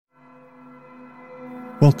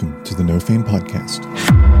Welcome to the No Fame Podcast.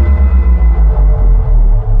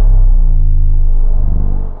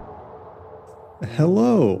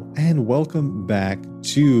 Hello, and welcome back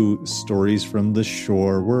to Stories from the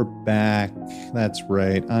Shore. We're back. That's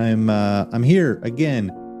right. I'm here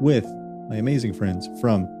again with my amazing friends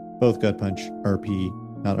from both Gut Punch,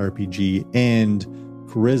 RP, not RPG, and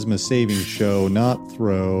Charisma Saving Show, not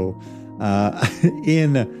Throw,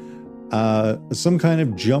 in some kind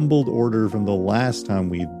of jumbled order from the last time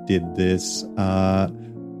we did this. Why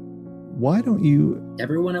don't you...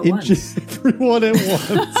 Everyone at once. Everyone at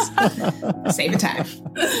once. Save time.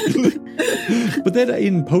 But then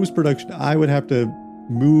in post-production, I would have to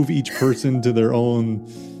move each person to their own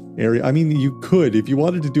area. I mean, you could. If you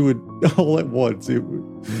wanted to do it all at once, it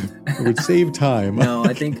would save time. No,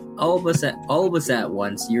 I think all of us at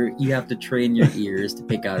once. You have to train your ears to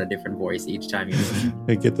pick out a different voice each time you listen.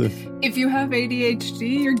 Get the... If you have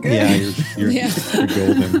ADHD, you're good. Yeah, you're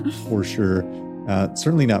golden for sure.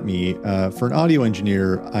 Certainly not me. For an audio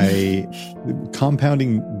engineer,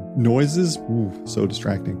 compounding noises, so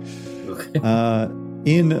distracting.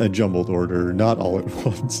 In a jumbled order, not all at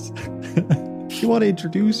once. You want to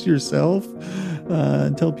introduce yourself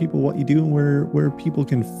and tell people what you do and where people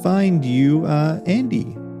can find you,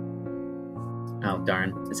 Andy. Oh,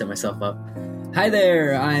 darn. I set myself up. Hi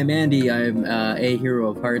there, I'm Andy. I'm a hero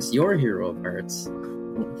of hearts, your hero of hearts.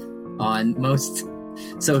 On most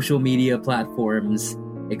social media platforms,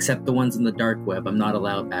 except the ones in the dark web. I'm not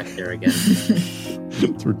allowed back there again.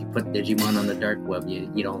 You put Digimon on the dark web, you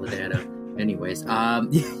eat all the data. Anyways,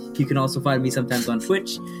 you can also find me sometimes on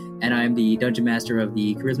Twitch, and I'm the Dungeon Master of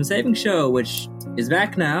the Charisma Saving Show, which is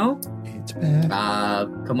back now. It's back.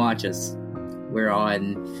 Come watch us. We're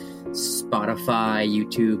on Spotify,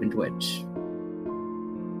 YouTube, and Twitch.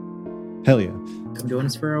 Hell yeah. Come join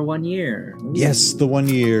us for 1 year. Ooh. Yes, the 1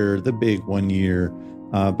 year, the big 1 year.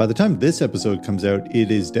 By the time this episode comes out, it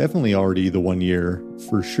is definitely already the 1 year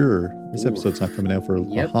for sure. This episode's not coming out for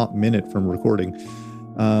a hot minute from recording.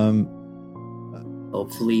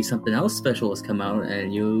 Hopefully something else special has come out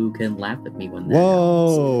and you can laugh at me when that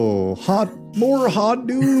happens. More hot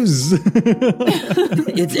news.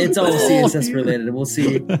 It's all CSS related. We'll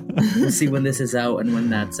see when this is out and when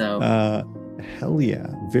that's out. Hell yeah.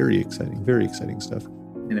 Very exciting stuff.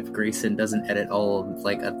 And if Grayson doesn't edit all of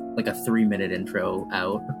like a 3-minute intro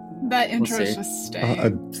out, that intro is just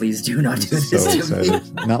staying. Please do not do this. So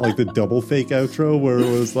excited. Not like the double fake outro where it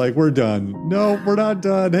was like, we're done. No, we're not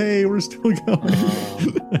done. Hey, we're still going.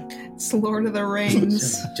 It's Lord of the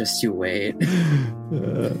Rings. Just you wait.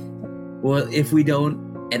 Well, if we don't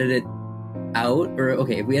edit it out,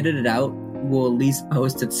 if we edit it out, we'll at least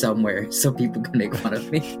post it somewhere so people can make fun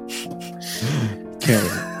of me.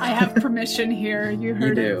 I have permission here. You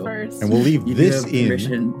heard it first. And we'll leave this in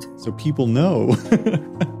so people know.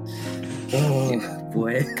 Oh,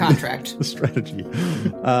 boy. Contract. The strategy.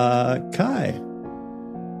 Kai.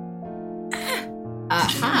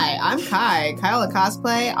 Hi, I'm Kai. Kyle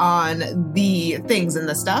Cosplay on the Things and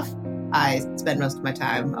the Stuff. I spend most of my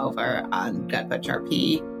time over on Gut Punch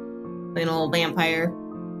RP, playing an old vampire.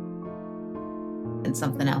 And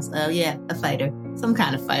something else. Oh, yeah, a fighter. Some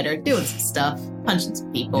kind of fighter. Doing some stuff. Punching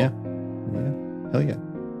some people. Yeah. Hell yeah.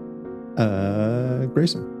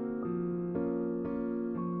 Grayson.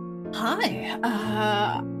 Hi.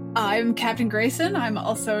 I'm Captain Grayson. I'm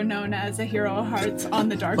also known as a hero of hearts on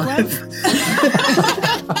the dark web.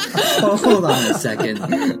 Hold on a second.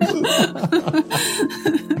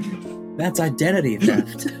 That's identity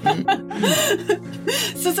theft.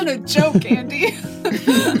 This isn't a joke, Andy.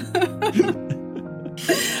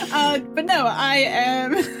 But no, I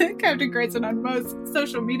am Captain Grayson on most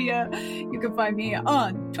social media. You can find me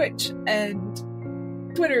on Twitch and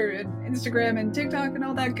Twitter and Instagram and TikTok and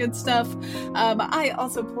all that good stuff. I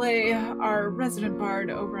also play our resident bard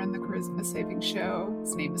over on the Charisma Saving Show.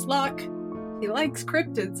 His name is Locke. He likes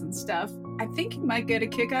cryptids and stuff. I think he might get a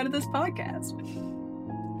kick out of this podcast.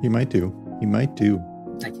 He might do.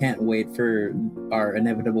 I can't wait for our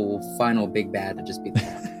inevitable final big bad to just be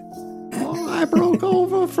that. Oh, I broke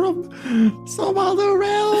over from some other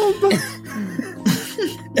realm.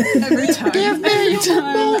 Every time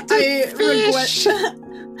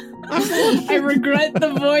I regret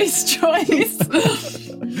the voice choice.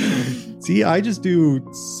 See, I just do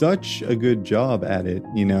such a good job at it.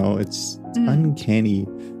 You know, it's uncanny.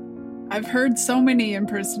 I've heard so many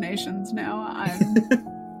impersonations now.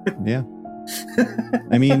 Yeah.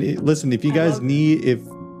 I mean, listen, if you guys need,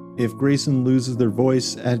 if Grayson loses their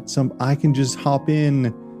voice at some, I can just hop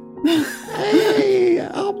in. Hey,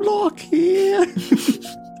 I'm Locke here.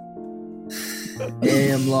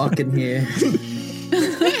 Hey, I'm Locke in here.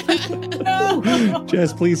 No.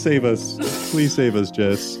 Jess, please save us. Please save us,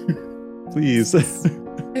 Jess. Please.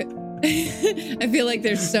 I feel like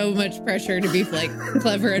there's so much pressure to be like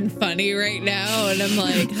clever and funny right now, and I'm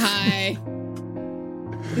like, hi.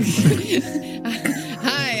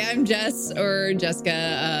 Hi, I'm Jess or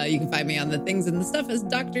Jessica. You can find me on the things and the stuff as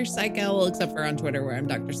Dr. Psychowl, except for on Twitter where I'm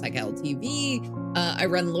Dr. Psychowl TV. I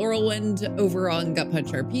run Laurelwind over on Gut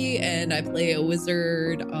Punch RP, and I play a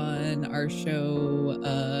wizard on our show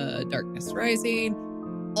Darkness Rising.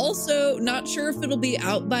 Also, not sure if it'll be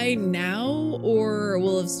out by now or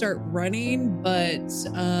will have start running, but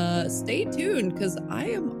stay tuned because I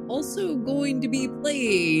am also going to be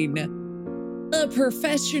playing a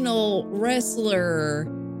professional wrestler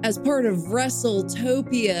as part of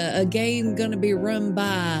WrestleTopia, a game gonna be run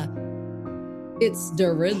by It's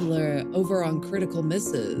the Riddler over on Critical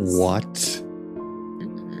Misses. What?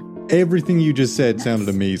 Everything you just said sounded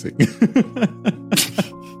amazing.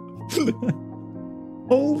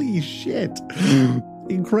 Holy shit.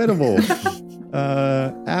 Incredible.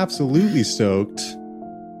 Absolutely stoked.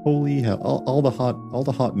 Holy hell. All the hot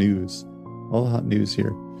news. All the hot news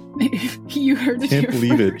here. You heard it. Can't here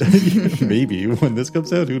believe first. it. Maybe when this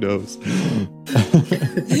comes out, who knows?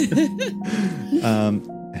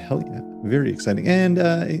 Hell yeah. Very exciting. And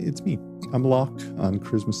it's me. I'm Locke on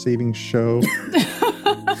Charisma Saving Show.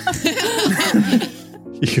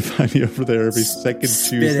 You can find me over there every second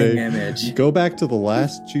Spitting Tuesday. image. Go back to the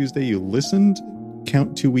last Tuesday you listened.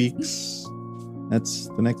 Count 2 weeks. That's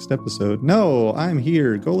the next episode. No, I'm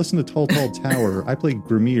here. Go listen to Tall Tall Tower. I play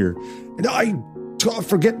Grimir. And I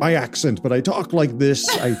forget my accent, but I talk like this,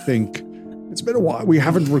 I think. It's been a while. We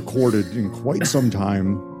haven't recorded in quite some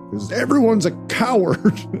time because everyone's a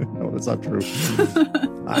coward. No, that's not true.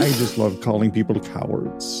 I just love calling people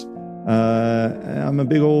cowards. I'm a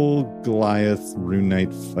big old Goliath Rune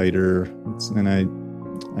Knight fighter, and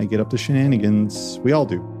I get up to shenanigans. We all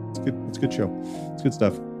do. It's good. It's a good show. It's good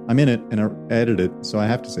stuff. I'm in it and I edit it, so I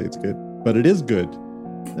have to say it's good. But it is good.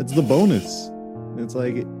 That's the bonus. It's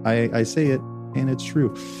like I say it and it's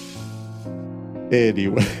true.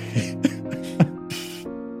 Anyway,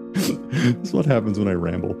 this is what happens when I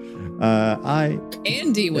ramble.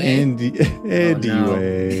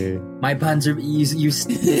 Anyway. My puns are you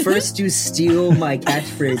first you steal my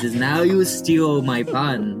catchphrases, now you steal my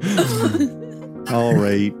pun. All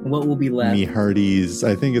right, What will be left? me hearties.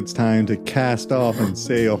 I think it's time to cast off and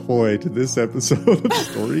say ahoy to this episode of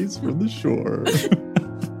Stories from the Shore.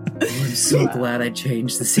 I'm so glad I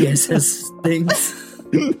changed the CSS things.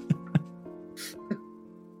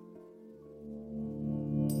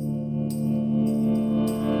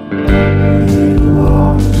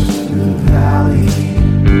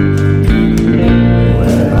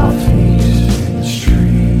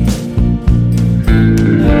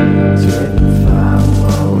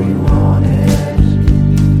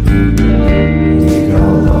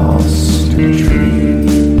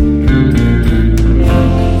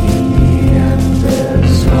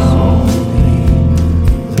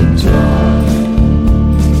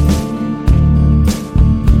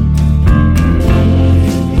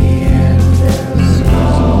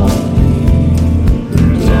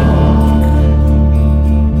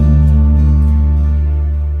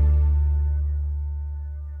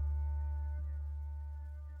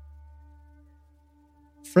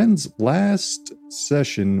 Friends, last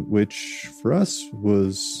session, which for us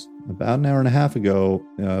was about an hour and a half ago,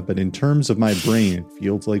 but in terms of my brain, it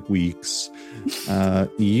feels like weeks.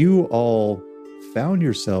 You all found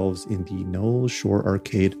yourselves in the Knoll Shore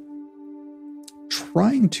Arcade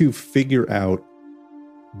trying to figure out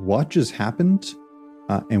what just happened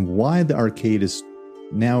and why the arcade is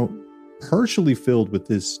now partially filled with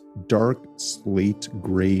this dark slate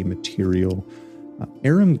gray material.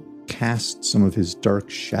 Aram cast some of his dark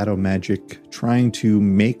shadow magic, trying to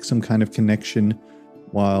make some kind of connection,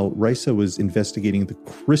 while Risa was investigating the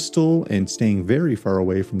crystal and staying very far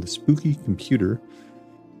away from the spooky computer.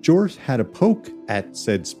 George had a poke at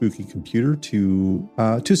said spooky computer to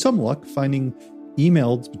some luck, finding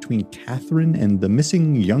emails between Catherine and the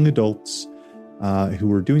missing young adults who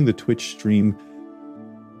were doing the Twitch stream,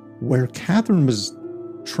 where Catherine was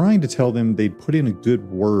trying to tell them they'd put in a good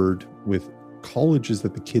word with colleges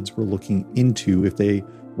that the kids were looking into if they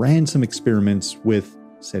ran some experiments with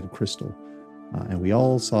said crystal. And we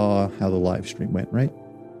all saw how the live stream went, right?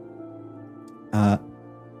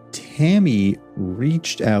 Tammy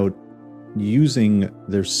reached out using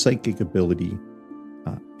their psychic ability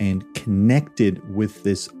and connected with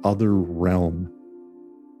this other realm,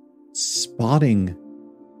 spotting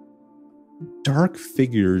dark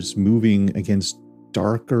figures moving against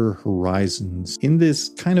darker horizons in this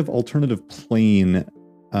kind of alternative plane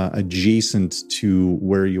adjacent to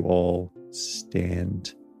where you all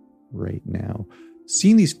stand right now.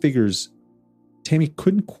 Seeing these figures, Tammy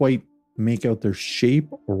couldn't quite make out their shape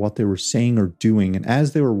or what they were saying or doing. And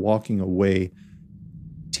as they were walking away,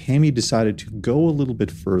 Tammy decided to go a little bit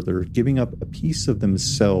further, giving up a piece of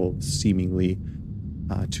themselves, seemingly,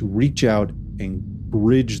 to reach out and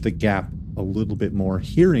bridge the gap a little bit more,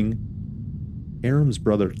 hearing Aram's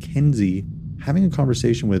brother, Kenzie, having a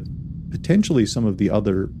conversation with potentially some of the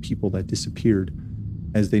other people that disappeared,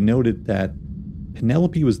 as they noted that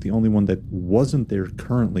Penelope was the only one that wasn't there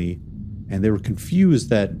currently, and they were confused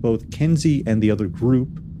that both Kenzie and the other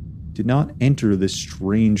group did not enter this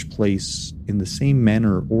strange place in the same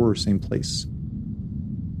manner or same place.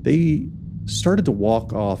 They started to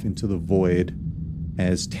walk off into the void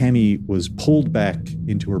as Tammy was pulled back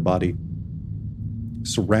into her body,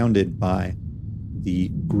 surrounded by the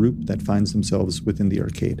group that finds themselves within the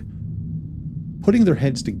arcade. Putting their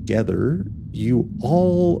heads together, you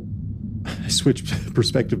all... I switched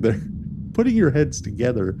perspective there. Putting your heads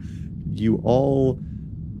together, you all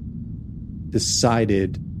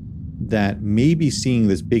decided that maybe seeing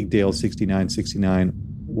this Big Dale 6969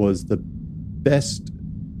 was the best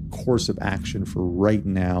course of action for right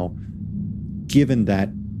now, given that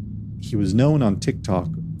he was known on TikTok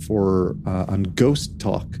for, on Ghost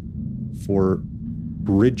Talk, for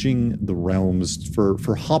bridging the realms,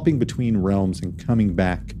 for hopping between realms and coming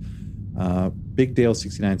back. Big Dale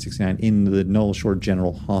 6969 in the Null Shore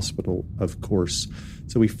General Hospital, of course.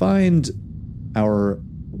 So we find our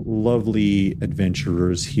lovely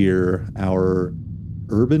adventurers here, our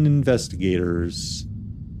urban investigators.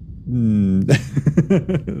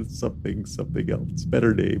 Something else.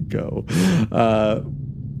 Better name, go.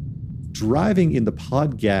 Driving in the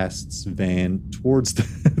Podcast's van towards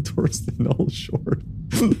the Null Shore.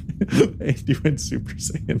 And you went Super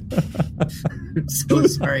Saiyan. I'm so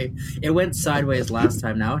sorry. It went sideways last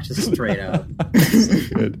time. Now it's just straight up.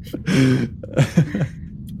 Good.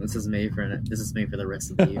 This is me for the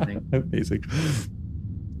rest of the evening. Amazing.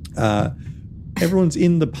 Everyone's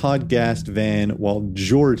in the Podcast van while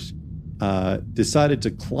Jort decided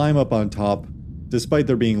to climb up on top, despite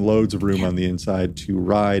there being loads of room on the inside, to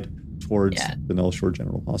ride towards the Null Shore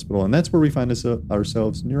General Hospital. And that's where we find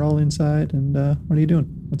ourselves. And you're all inside. And what are you doing?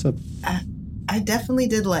 What's up? I definitely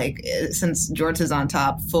did, like, since George is on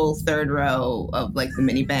top, full third row of, like, the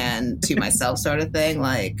minivan to myself sort of thing,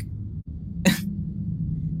 like,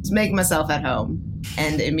 just making myself at home.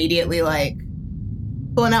 And immediately, like,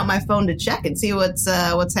 pulling out my phone to check and see what's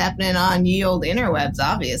happening on ye old interwebs,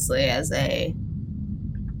 obviously, as a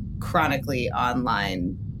chronically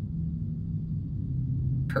online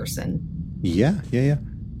person. Yeah.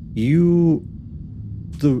 You're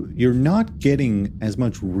not getting as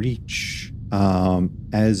much reach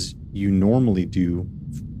as you normally do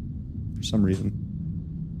for some reason.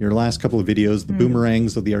 Your last couple of videos, the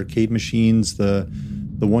boomerangs of the arcade machines, the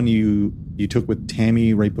one you took with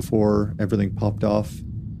Tammy right before everything popped off,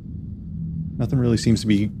 nothing really seems to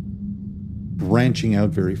be branching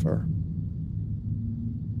out very far.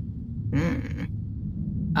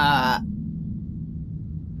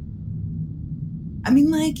 I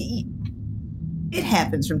mean, like, it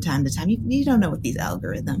happens from time to time. You don't know what these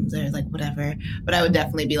algorithms are, like, whatever. But I would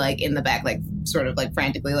definitely be, like, in the back, like, sort of, like,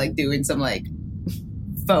 frantically, like, doing some, like,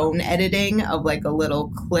 phone editing of, like, a little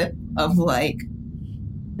clip of, like,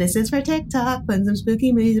 this is for TikTok, putting some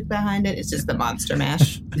spooky music behind it. It's just the Monster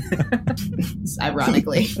Mash,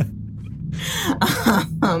 ironically.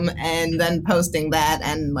 And then posting that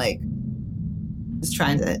and, like, just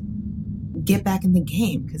trying to get back in the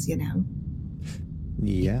game because, you know.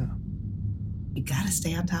 Yeah. You gotta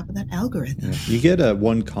stay on top of that algorithm. Yeah. You get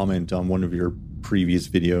one comment on one of your previous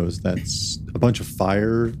videos that's a bunch of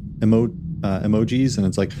fire emojis, and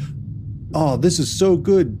it's like, oh, this is so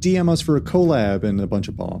good, DM us for a collab, and a bunch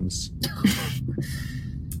of bombs.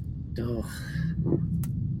 Oh.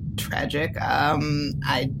 Tragic.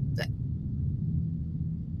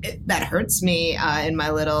 That hurts me in my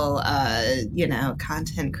little,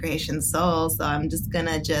 content creation soul, so I'm just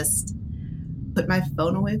gonna put my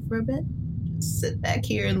phone away for a bit, sit back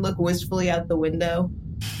here and look wistfully out the window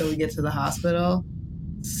till we get to the hospital,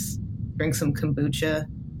 drink some kombucha.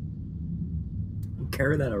 You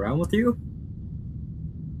carry that around with you?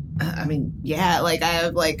 I mean, yeah, like I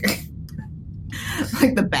have like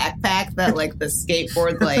like the backpack that like the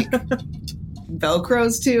skateboard like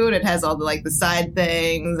velcros to, and it has all the like the side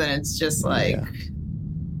things, and it's just like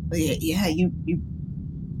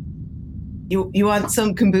You want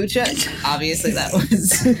some kombucha? Obviously, that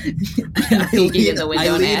was peeking in the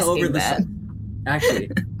window and asking that. Actually,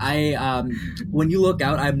 I when you look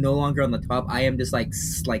out, I'm no longer on the top. I am just like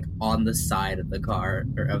on the side of the car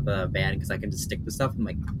or of the van because I can just stick the stuff. I'm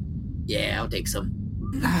like, yeah, I'll take some.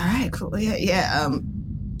 All right, cool. Yeah.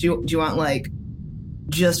 Do you want like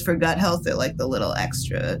just for gut health or like the little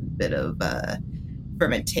extra bit of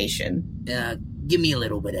fermentation? Give me a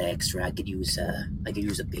little bit of extra. I could use a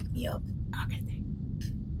pick me up. Okay.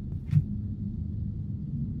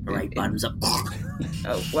 All right, bottoms up.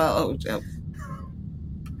 Oh.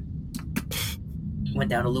 Went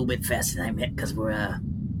down a little bit faster than I meant because we're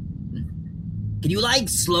Can you like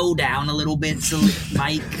slow down a little bit, so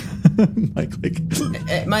Mike?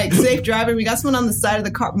 Mike, safe driving. We got someone on the side of the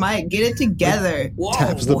car. Mike, get it together. Whoa.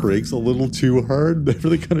 Taps the brakes a little too hard.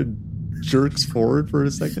 Really kind of jerks forward for a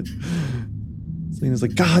second. Selena's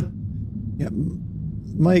like, God, yeah,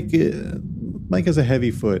 Mike has a heavy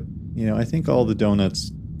foot. You know, I think all the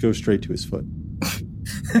donuts go straight to his foot.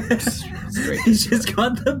 He's just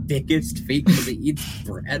got the biggest feet because he eats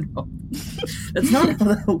bread. That's not how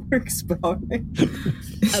that works, bro.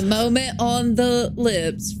 A moment on the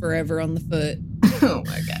lips, forever on the foot. Oh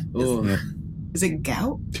my God. Ooh. Is it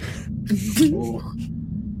gout? Ooh.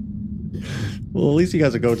 Well, at least you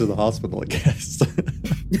guys will go to the hospital, I guess.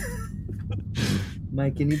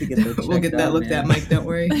 Mike, you need to get that checked We'll get that out, looked man. at, Mike. Don't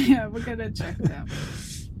worry. Yeah, we're gonna check that.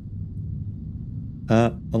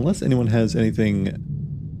 Unless anyone has anything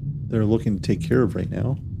they're looking to take care of right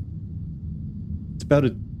now. It's about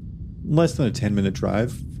less than a 10-minute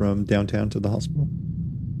drive from downtown to the hospital.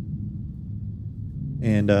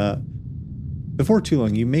 And before too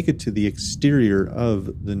long, you make it to the exterior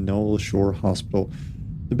of the Knoll Shore Hospital.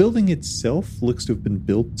 The building itself looks to have been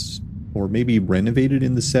built or maybe renovated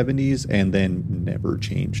in the 70s and then never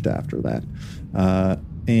changed after that.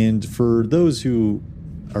 And for those who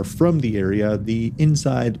are from the area, the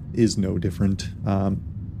inside is no different.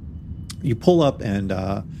 You pull up and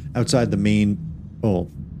outside the main...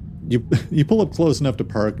 You pull up close enough to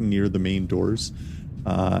park near the main doors,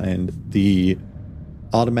 and the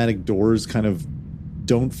automatic doors kind of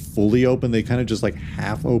don't fully open. They kind of just like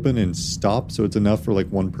half open and stop, so it's enough for like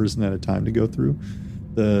one person at a time to go through.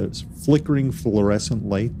 The flickering fluorescent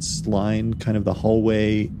lights line kind of the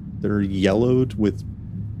hallway. They're yellowed with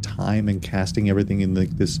time and casting everything in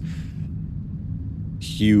like this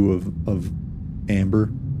hue of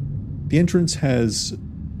amber. The entrance has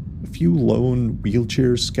a few lone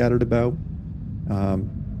wheelchairs scattered about,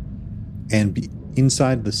 and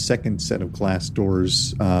inside the second set of glass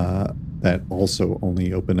doors that also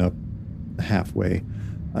only open up halfway,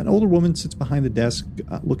 an older woman sits behind the desk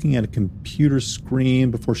looking at a computer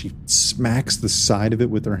screen before she smacks the side of it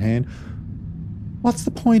with her hand. What's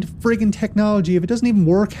the point of friggin' technology if it doesn't even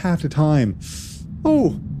work half the time?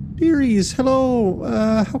 Oh, dearies,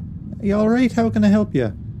 hello. You all right? How can I help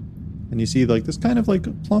you? And you see like this kind of like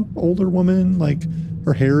plump older woman, like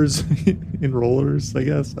her hair's in rollers, I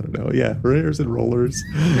guess. I don't know. Yeah, her hair's in rollers,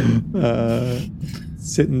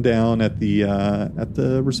 sitting down at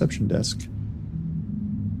the reception desk.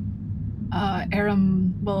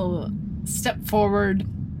 Aram will step forward,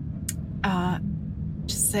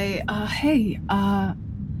 just say, hey, I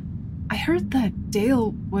heard that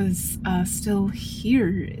Dale was still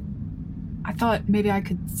here. I thought maybe I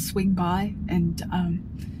could swing by and,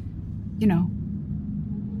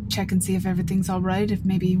 check and see if everything's all right, if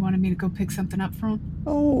maybe you wanted me to go pick something up for him.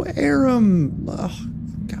 Oh, Aram. Oh,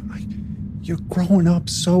 God, you're growing up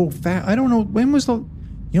so fast. I don't know, when was you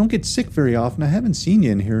don't get sick very often. I haven't seen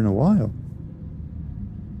you in here in a while.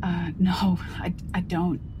 No, I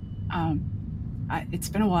don't. It's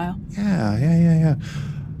been a while. Yeah.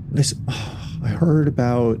 Listen, I heard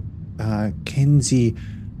about Kenzie.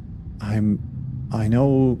 I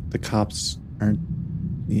know the cops aren't,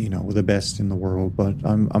 the best in the world, but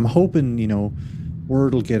I'm hoping,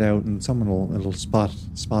 word will get out and someone will spot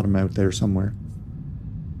him out there somewhere.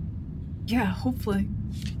 Yeah, hopefully.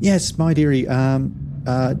 Yes, my dearie.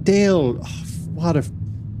 Dale, what a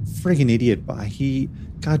friggin' idiot! He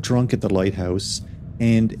got drunk at the lighthouse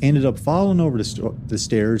and ended up falling over the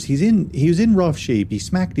stairs. He was in rough shape. He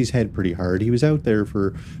smacked his head pretty hard. He was out there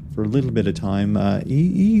for a little bit of time.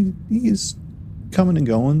 He is coming and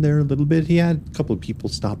going there a little bit. He had a couple of people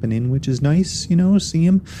stopping in, which is nice, see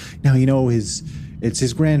him. Now, his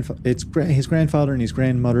grandfather and his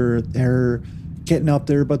grandmother, they're getting up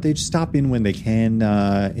there, but they just stop in when they can.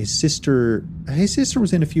 His sister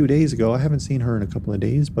was in a few days ago. I haven't seen her in a couple of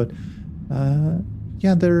days, but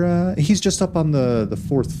he's just up on the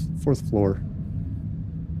fourth floor.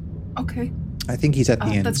 Okay. I think he's at the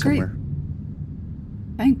end that's somewhere.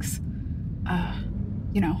 Great. Thanks.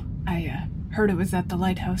 I heard it was at the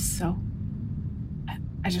lighthouse, so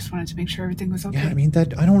I just wanted to make sure everything was okay. Yeah, I mean, I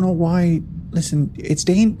don't know why. Listen,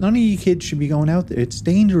 none of you kids should be going out there. It's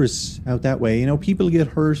dangerous out that way. You know, people get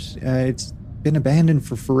hurt. It's been abandoned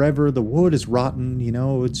for forever. The wood is rotten. You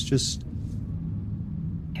know, it's just...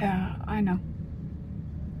 Yeah, I know.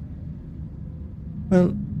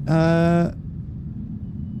 Well,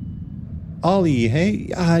 Ollie, hey,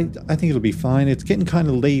 I think it'll be fine. It's getting kind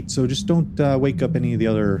of late, so just don't wake up any of the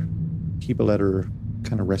other people that are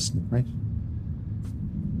kind of resting, right?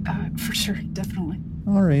 For sure, definitely.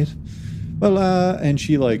 All right. Well, and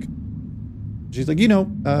she's like, you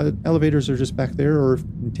know, elevators are just back there, or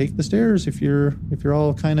take the stairs if you're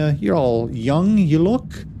all you're all young. You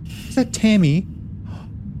look. Is that Tammy?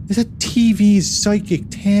 Is that TV's psychic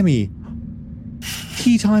Tammy?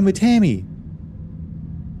 Tea time with Tammy.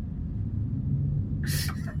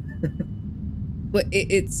 What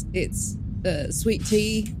it's sweet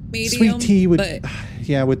tea medium. Sweet tea with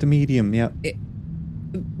with the medium. Yeah.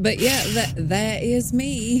 But yeah, that is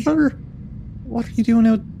me. What are you doing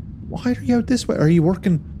out? Why are you out this way? Are you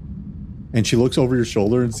working? And she looks over your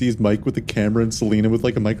shoulder and sees Mike with the camera and Selena with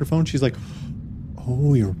like a microphone. She's like,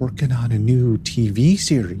 "Oh, you're working on a new TV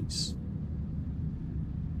series."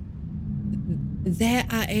 That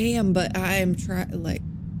I am, but I am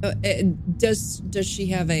does she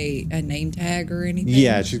have a name tag or anything?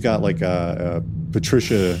 Yeah, she's got like a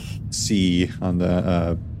Patricia C on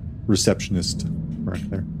the receptionist right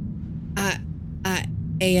there. I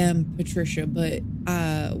am Patricia, but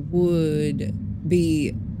I would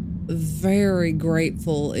be very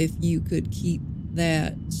grateful if you could keep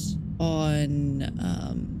that on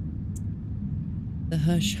the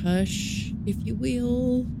hush hush, if you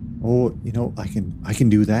will. Oh, you know, I can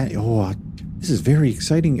do that. Oh, this is very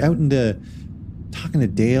exciting. Talking to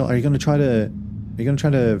Dale. Are you going to try to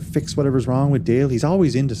fix whatever's wrong with Dale? He's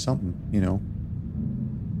always into something, you know.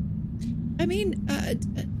 I mean,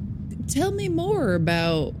 tell me more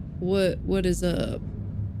about what is up.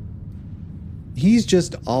 He's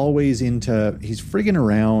just always he's frigging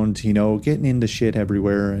around, you know, getting into shit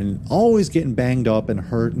everywhere and always getting banged up and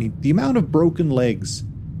hurt. And the amount of broken legs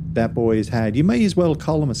that boy has had, you may as well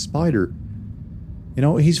call him a spider. You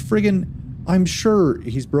know, he's frigging... I'm sure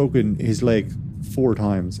he's broken his leg 4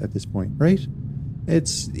 times at this point, right? It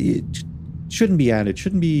shouldn't be at it.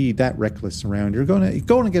 Shouldn't be that reckless around. You're going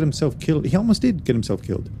to get himself killed. He almost did get himself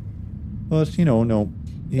killed. But, you know, no.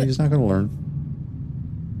 He's not going to learn.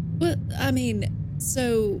 Well, I mean,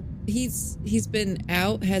 so he's been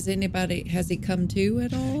out. Has he come to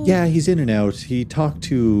at all? Yeah, he's in and out. He talked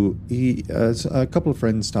to... a couple of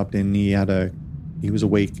friends stopped in. He was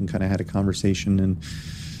awake and kind of had a conversation, and...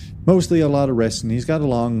 mostly a lot of resting. He's got a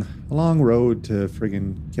long road to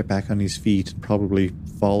friggin' get back on his feet and probably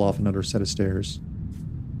fall off another set of stairs.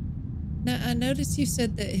 Now, I noticed you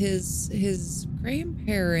said that his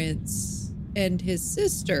grandparents and his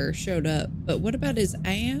sister showed up, but what about his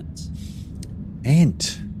aunt?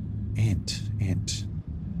 Aunt.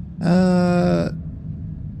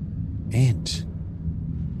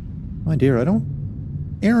 My dear,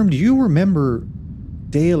 Aram, do you remember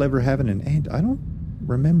Dale ever having an aunt? I don't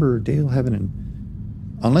remember Dale having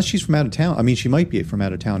unless she's from out of town. I mean, she might be from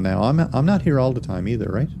out of town now. I'm not here all the time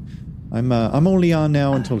either, right? I'm only on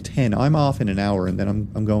now until 10. I'm off in an hour and then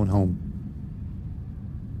I'm going home.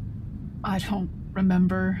 I don't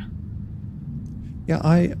remember.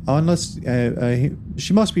 Yeah, unless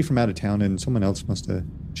she must be from out of town and someone else must have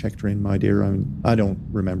checked her in, my dear. I don't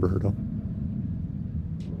remember her though.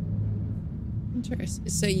 Interesting.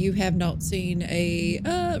 So you have not seen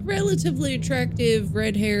a relatively attractive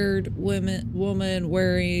red-haired woman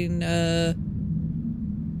wearing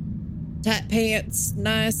tight pants,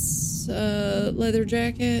 nice leather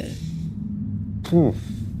jacket? No,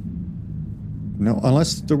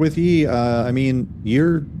 unless they're with ye. I mean,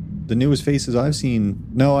 you're the newest faces I've seen.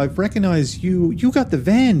 No, I've recognized you. You got the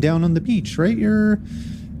van down on the beach, right? You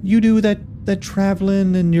do that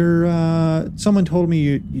traveling, and someone told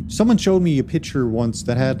me someone showed me a picture once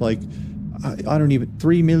that had like I don't even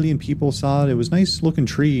 3 million people saw it. It was a nice looking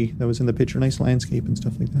tree that was in the picture, nice landscape and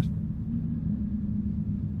stuff like that.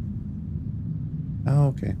 Oh,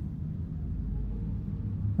 okay.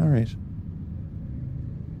 All right.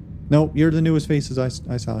 No, you're the newest faces I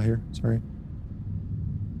saw here. Sorry.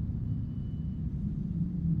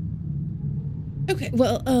 Okay,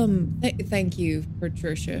 well, thank you,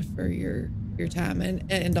 Patricia, for your time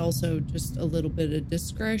and also just a little bit of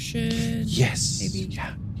discretion. Yes. Maybe.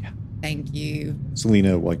 Yeah. Thank you.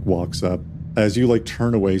 Selena walks up. As you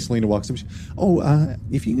turn away, Selena walks up.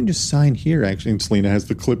 If you can just sign here, actually. And Selena has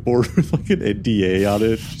the clipboard with an NDA on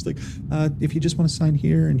it. She's like, if you just want to sign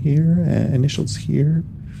here and here, initials here.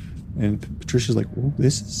 And Patricia's like, oh,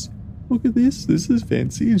 look at this. This is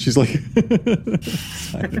fancy. And she's like,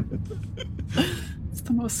 signing it. It's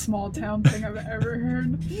the most small town thing I've ever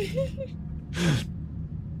heard.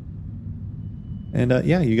 And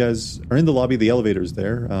yeah, you guys are in the lobby. The elevator's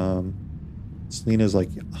there. Selena's like,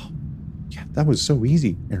 oh, yeah, that was so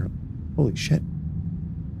easy, Aram. Holy shit.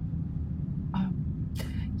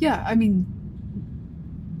 Yeah, I mean,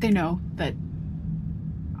 they know that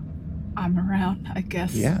I'm around, I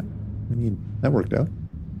guess. Yeah, I mean, that worked out.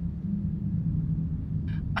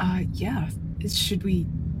 Yeah. Should we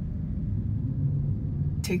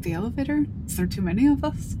take the elevator? Is there too many of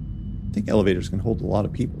us? I think elevators can hold a lot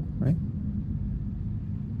of people, right?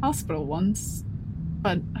 Hospital ones.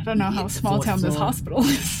 But I don't know You how get the small fourth town this floor. hospital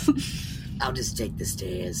is. I'll just take the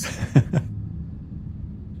stairs.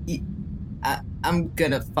 I'm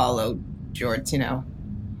gonna follow George,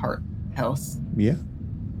 heart health. Yeah.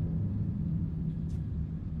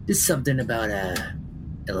 Just something about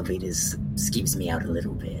elevators skeeves me out a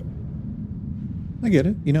little bit. I get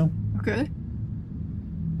it, Okay.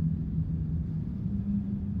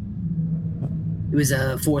 It was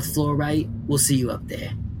a 4th floor, right? We'll see you up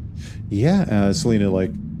there. Yeah, Selena,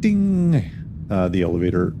 like, ding. The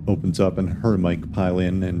elevator opens up and her and Mike pile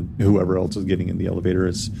in, and whoever else is getting in the elevator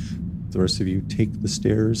as the rest of you take the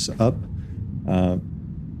stairs up.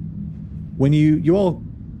 When you all,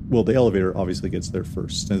 well, the elevator obviously gets there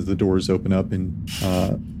first as the doors open up and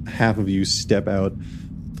half of you step out.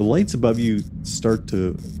 The lights above you start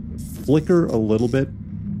to flicker a little bit.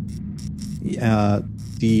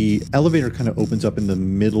 The elevator kind of opens up in the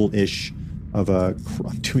middle-ish of a,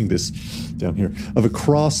 I'm doing this down here, of a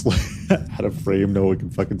cross, out of frame, no one can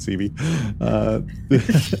fucking see me.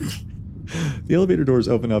 The elevator doors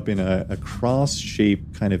open up in a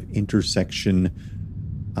cross-shaped kind of intersection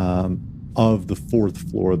of the 4th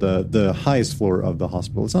floor, the highest floor of the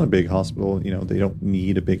hospital. It's not a big hospital, they don't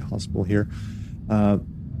need a big hospital here.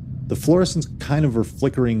 The fluorescents kind of are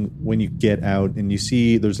flickering when you get out, and you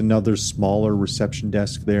see there's another smaller reception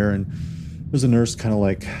desk there, and there's a nurse kind of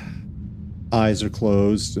like, eyes are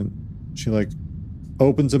closed, and she like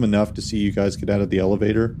opens them enough to see you guys get out of the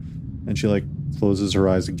elevator, and she like closes her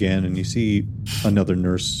eyes again, and you see another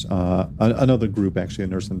nurse, another group, actually, a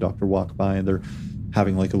nurse and a doctor walk by, and they're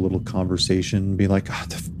having like a little conversation, being like, I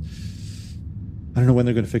don't know when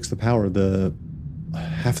they're going to fix the power.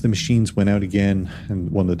 Half the machines went out again,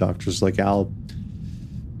 and one of the doctors is like, I'll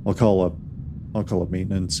call up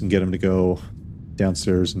maintenance and get them to go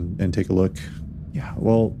downstairs and take a look. Yeah,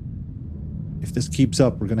 well, if this keeps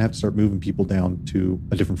up, we're going to have to start moving people down to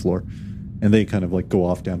a different floor. And they kind of like go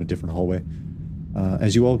off down a different hallway.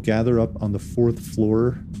 As you all gather up on the 4th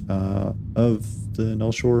floor of the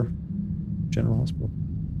Null Shore General Hospital.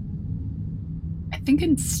 I think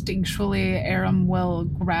instinctually Aram will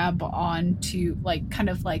grab onto,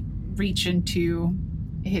 reach into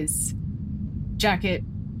his jacket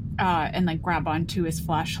and grab onto his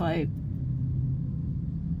flashlight.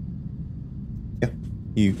 Yeah,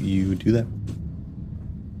 you do that.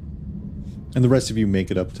 And the rest of you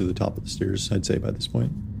make it up to the top of the stairs, I'd say, by this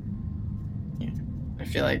point. Yeah. I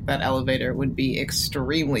feel like that elevator would be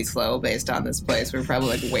extremely slow based on this place. We're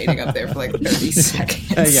probably waiting up there for 30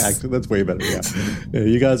 seconds. Yeah, that's way better, yeah.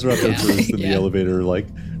 You guys are up there first in the elevator,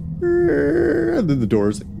 and then the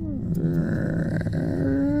doors.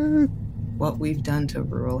 What we've done to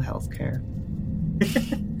rural healthcare.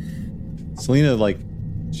 Selena,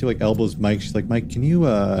 she elbows Mike. She's like, Mike, can you,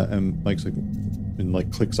 and Mike's like,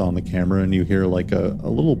 and clicks on the camera, and you hear a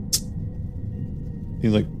little,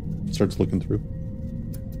 he starts looking through.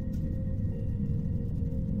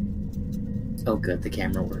 Oh, good. The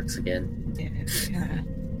camera works again. Yeah.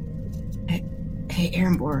 Hey,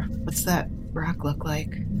 Arenbor, what's that rock look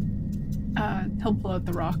like? He'll pull out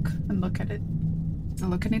the rock and look at it. Does it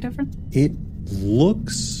look any different? It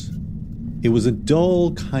was a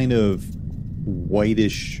dull kind of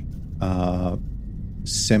whitish,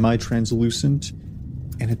 semi-translucent,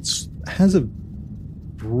 and it has a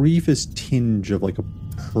briefest tinge of a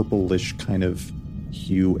purplish kind of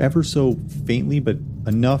hue, ever so faintly, but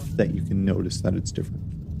enough that you can notice that it's different.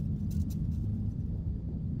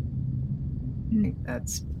 I think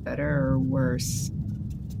that's better or worse.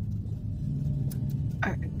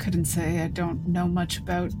 I couldn't say. I don't know much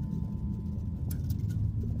about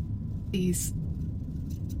these.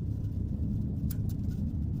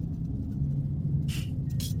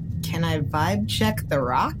 Can I vibe check the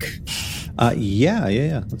rock?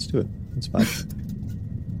 Yeah. Let's do it. That's fine.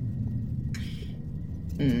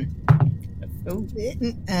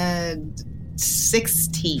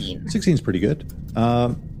 16. 16's pretty good.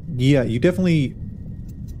 Yeah, you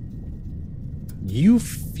you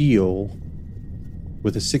feel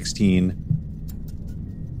with a 16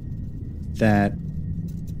 that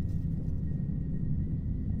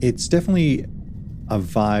it's definitely a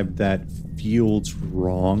vibe that feels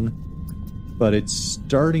wrong, but it's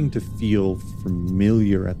starting to feel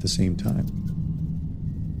familiar at the same time.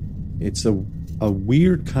 It's a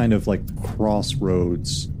weird kind of like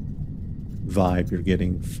crossroads vibe you're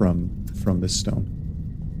getting from this stone.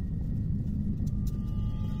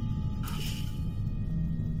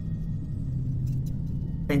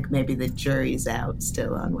 I think maybe the jury's out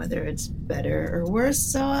still on whether it's better or worse,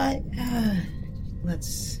 so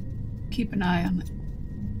let's Keep an eye on it.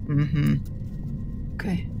 Mm-hmm.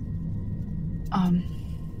 Okay.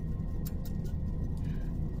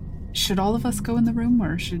 Should all of us go in the room,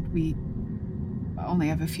 or should we only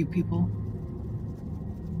have a few people?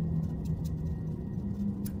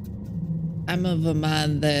 I'm of a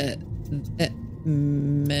mind that at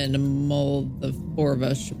minimal, the four of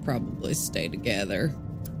us should probably stay together.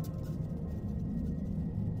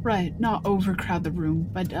 Right, not overcrowd the room,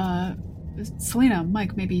 but Selena,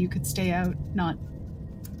 Mike, maybe you could stay out, not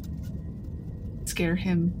scare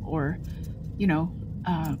him or,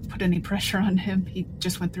 put any pressure on him. He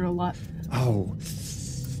just went through a lot. Oh.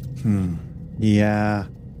 Yeah.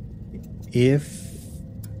 If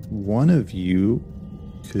one of you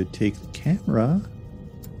could take the camera,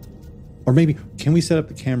 or maybe, can we set up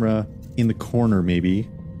the camera in the corner, maybe,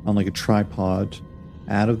 on like a tripod,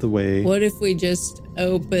 out of the way? What if we just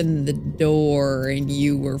opened the door and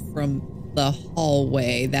you were from the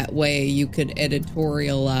hallway? That way you could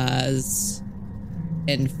editorialize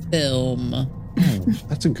and film Oh,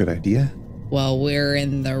 that's a good idea. while we're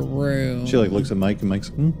in the room. She like looks at Mike and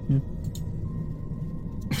Mike's yeah.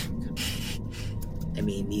 I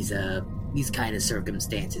mean, these kind of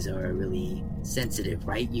circumstances are really sensitive,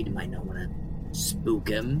 right? You might not want to spook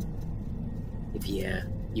him if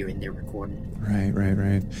you're in there recording. Right.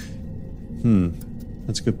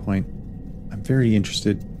 That's a good point. I'm very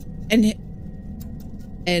interested. And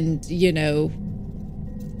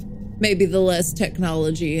maybe the less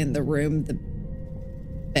technology in the room, the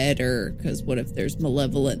better, because what if there's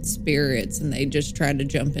malevolent spirits and they just try to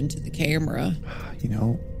jump into the camera?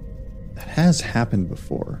 That has happened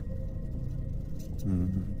before.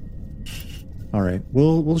 All right,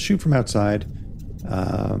 we'll shoot from outside.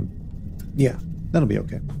 Yeah, that'll be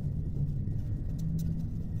okay.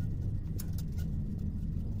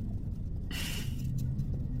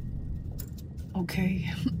 Okay.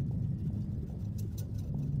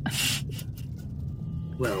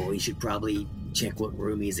 Well, we should probably check what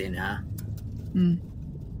room he's in, huh?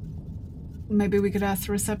 Maybe we could ask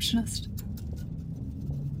the receptionist.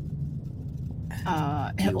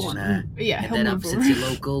 Do you want to yeah, head he'll that up move since over. you're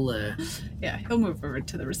local? Yeah, he'll move over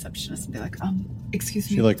to the receptionist and be like, excuse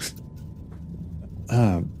me. She like,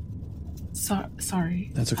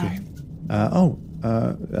 Sorry. that's okay.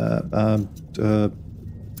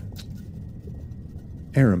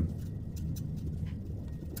 Aram.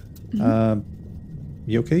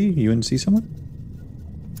 You okay? You in to see someone?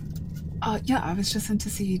 Yeah, I was just in to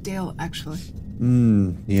see Dale, actually.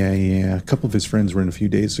 Yeah. A couple of his friends were in a few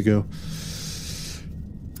days ago.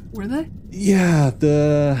 Were they? Yeah,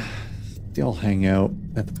 they all hang out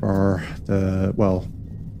at the bar.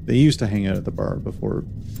 They used to hang out at the bar before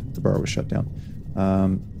the bar was shut down.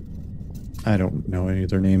 I don't know any of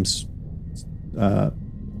their names.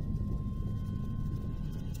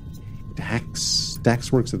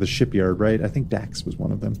 Dax works at the shipyard, right? I think Dax was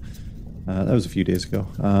one of them. That was a few days ago.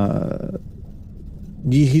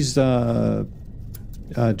 He's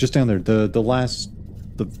just down there.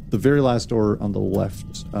 The very last door on the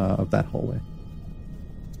left of that hallway.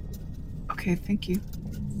 Okay, thank you.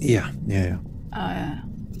 Yeah.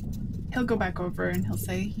 He'll go back over and he'll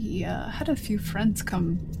say he had a few friends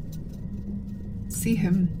come see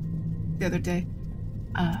him the other day.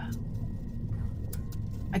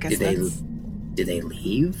 I guess Did they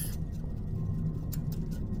leave?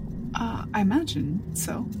 I imagine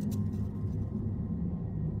so.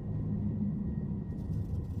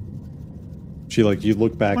 She you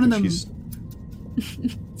look back One of and them- she's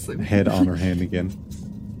Sleeping. head on her hand again.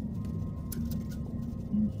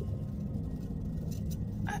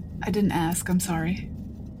 I didn't ask, I'm sorry.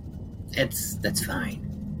 That's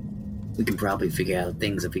fine. We can probably figure out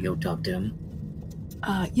things if we go talk to him.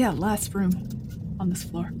 Yeah, last room on this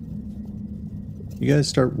floor. You guys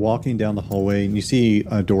start walking down the hallway and you see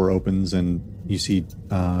a door opens and you see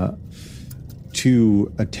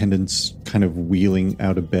two attendants kind of wheeling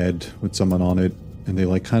out of bed with someone on it, and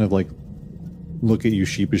they kind of look at you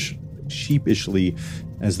sheepishly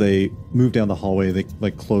as they move down the hallway.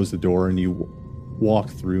 They close the door and you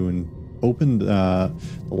walk through, and open the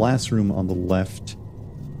last room on the left.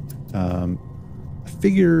 A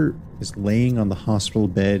figure is laying on the hospital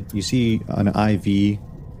bed. You see an IV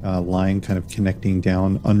line kind of connecting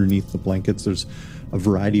down underneath the blankets. There's a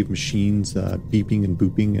variety of machines beeping and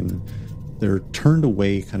booping, and they're turned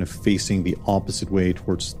away, kind of facing the opposite way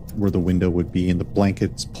towards where the window would be. And the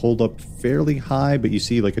blanket's pulled up fairly high, but you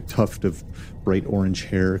see like a tuft of bright orange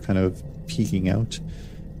hair kind of peeking out.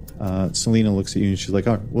 Selena looks at you and she's like,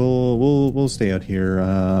 "All right, we'll stay out here.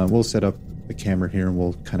 We'll set up the camera here, and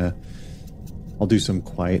we'll kind of, I'll do some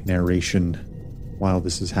quiet narration while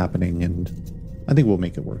this is happening, and I think we'll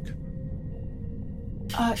make it work."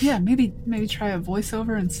 Yeah, maybe try a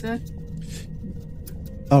voiceover instead.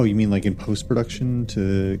 Oh, you mean like in post-production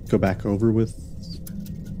to go back over with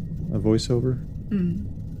a voiceover?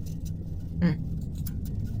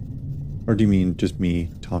 Or do you mean just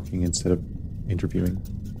me talking instead of interviewing?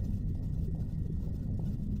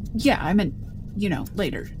 Yeah, I meant,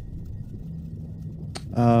 later.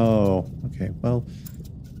 Oh, okay. Well,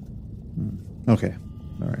 okay.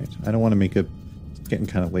 All right. I don't want to make it... It's getting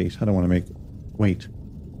kind of late. I don't want to make... Wait.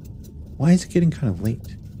 Why is it getting kind of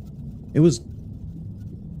late? It was...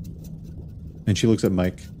 And she looks at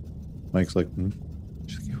Mike. Mike's like,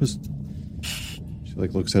 She's like, it was... She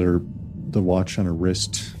like looks at the watch on her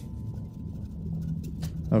wrist.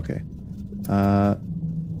 Okay. I'm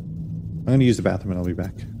going to use the bathroom and I'll be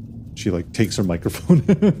back. She like takes her microphone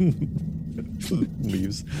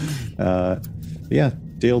leaves. Yeah,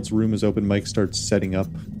 Dale's room is open. Mike starts setting up.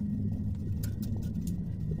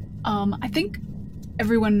 I think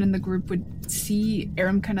everyone in the group would see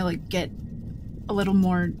Aram kind of like get a little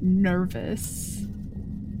more nervous.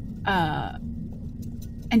 And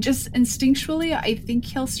just instinctually, I think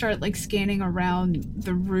he'll start like scanning around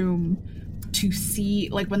the room to see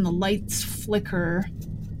like when the lights flicker,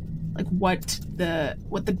 like what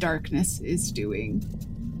the darkness is doing.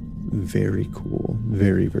 Very cool.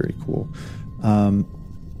 Very, very cool.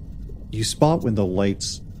 You spot when the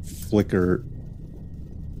lights flicker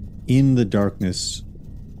in the darkness,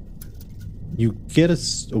 you get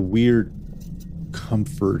a weird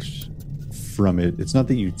comfort from it. It's not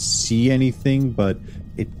that you see anything, but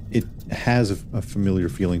it has a familiar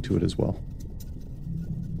feeling to it as well.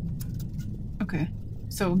 Okay.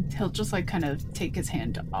 So he'll just like kind of take his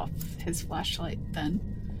hand off his flashlight then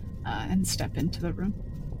and step into the room.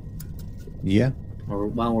 Yeah. Or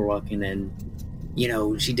while we're walking in,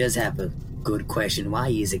 she does have a good question. Why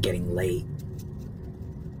is it getting late?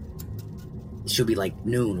 It should be like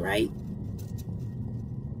noon, right?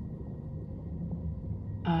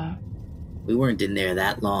 We weren't in there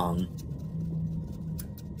that long.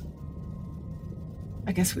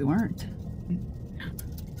 I guess we weren't.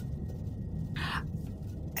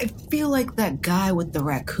 I feel like that guy with the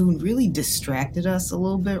raccoon really distracted us a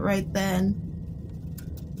little bit right then.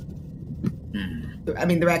 I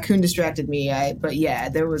mean, the raccoon distracted me, but yeah,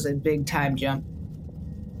 there was a big time jump.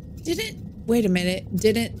 Wait a minute.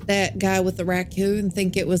 Didn't that guy with the raccoon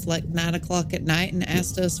think it was like 9 o'clock at night and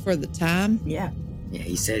asked us for the time? Yeah. Yeah,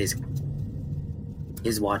 he said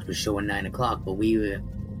his watch was showing 9 o'clock, but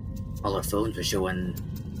all our phones were showing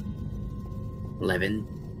 11.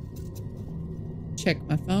 Check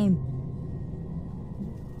my phone.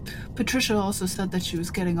 Patricia also said that she was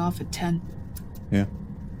getting off at 10. Yeah.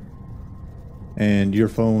 And your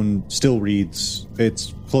phone still reads,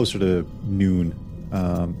 it's closer to noon,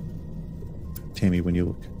 Tammy, when you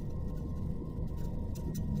look.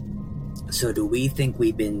 So do we think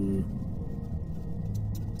we've been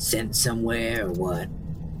sent somewhere or what?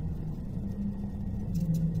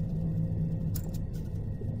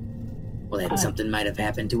 Well, that something might have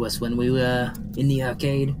happened to us when we were in the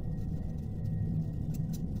arcade.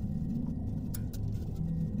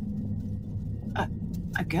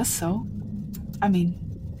 I guess so. I mean,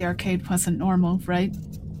 the arcade wasn't normal, right?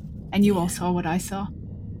 And you all saw what I saw.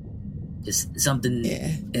 Just something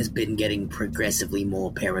has been getting progressively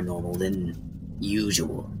more paranormal than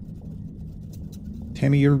usual.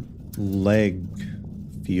 Tammy, your leg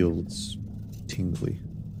feels tingly.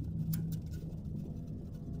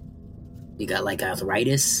 You got like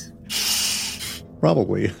arthritis?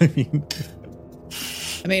 Probably.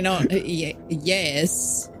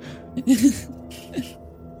 Yes.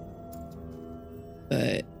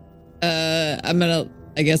 But I'm gonna,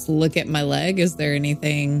 I guess, look at my leg. Is there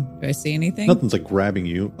anything? Do I see anything? Nothing's like grabbing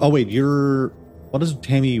you. Oh wait, what is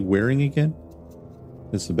Tammy wearing again?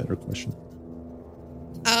 That's a better question.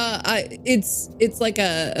 It's like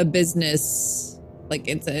a business, like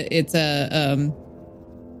it's a if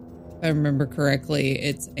I remember correctly,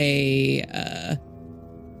 it's a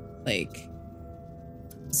like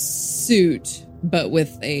suit but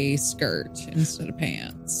with a skirt instead of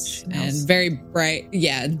pants, and Smells- very bright.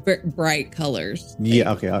 Yeah, bright colors.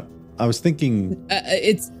 Yeah, okay. I was thinking.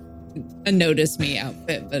 It's a notice me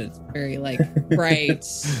outfit, but it's very like bright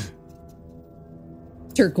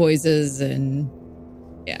turquoises and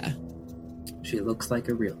yeah, She looks like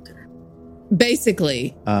a realtor.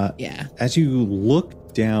 basically. Uh, Yeah. As you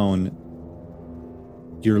look down,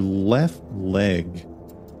 your left leg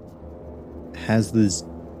has this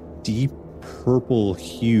deep purple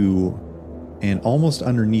hue, and almost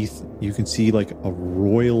underneath you can see like a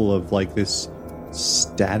roil of like this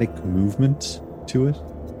static movement to it.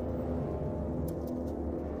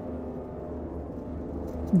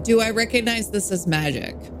 Do I recognize this as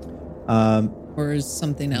magic or is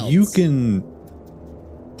something else? You can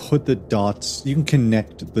put the dots, you can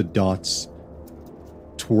connect the dots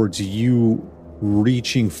towards you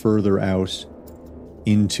reaching further out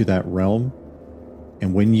into that realm.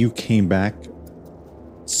 And when you came back,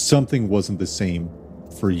 something wasn't the same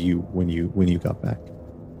for you when you got back.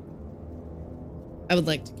 I would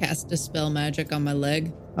like to cast Dispel Magic on my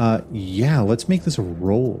leg. Yeah, let's make this a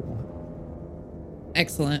roll.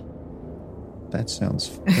 Excellent. That sounds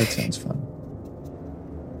fun.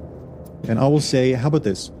 And I will say, how about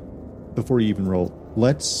this? Before you even roll,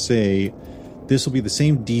 let's say this will be the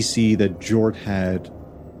same DC that Jort had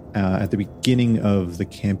at the beginning of the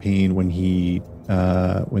campaign when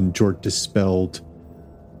when Jort dispelled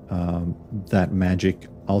that magic.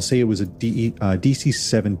 I'll say it was a DC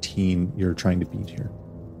 17 you're trying to beat here.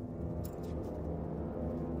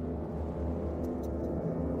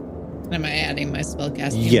 Am I adding my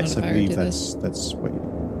spellcasting Yes, I modifier believe to this? that's what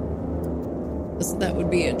you So that would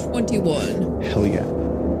be a 21. Hell yeah.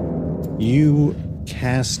 You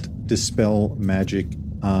cast Dispel Magic,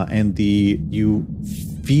 and you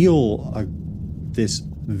feel this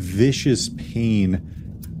vicious pain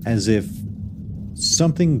as if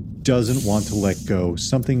something doesn't want to let go.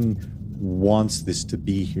 Something wants this to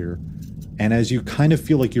be here. And as you kind of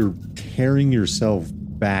feel like you're tearing yourself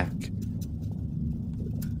back,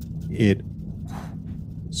 it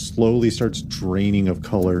slowly starts draining of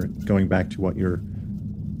color, going back to what you're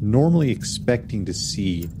normally expecting to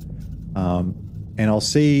see. And I'll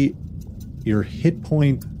say your hit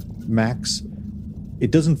point max,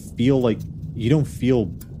 it doesn't feel like, you don't feel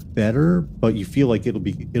better, but you feel like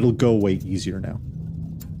it'll go away easier now.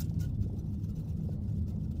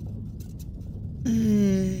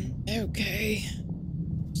 Okay.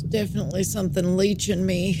 There's definitely something leeching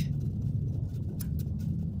me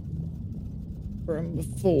from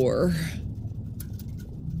before.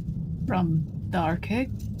 From the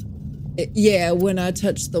arcade? Yeah, when I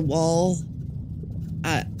touched the wall,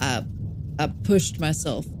 I pushed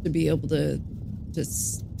myself to be able to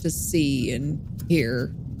see and hear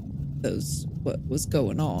what was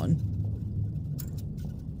going on.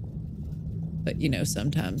 But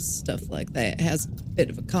sometimes stuff like that has a bit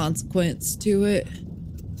of a consequence to it.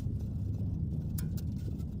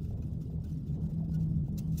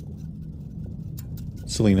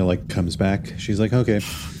 Selena comes back. She's like, okay,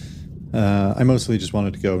 I mostly just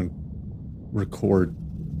wanted to go and record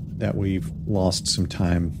that we've lost some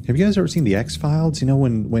time. Have you guys ever seen the X-Files?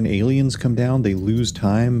 When aliens come down, they lose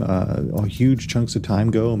time. Huge chunks of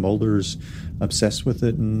time go. Mulder's obsessed with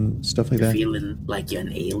it and stuff like You're that. feeling like you're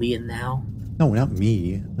an alien now? No, not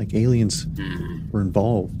me. Like aliens were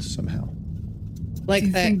involved somehow. Like Do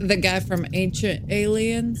you think- the guy from Ancient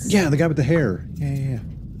Aliens? Yeah, the guy with the hair. Yeah.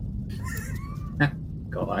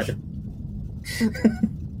 God.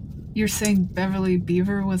 You're saying Beverly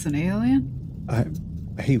Beaver was an alien?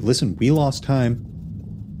 Hey, listen, we lost time.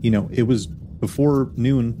 It was before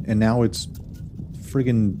noon, and now it's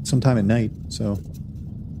friggin' sometime at night, so...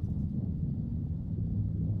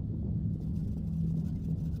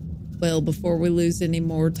 Well, before we lose any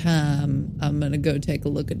more time, I'm gonna go take a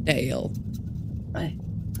look at Dale. Right.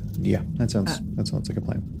 Yeah, that sounds like a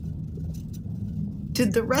plan.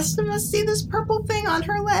 Did the rest of us see this purple thing on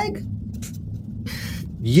her leg?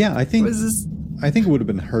 Yeah, I think Was this? I think it would have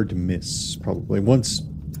been hard to miss probably once,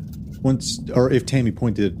 or if Tammy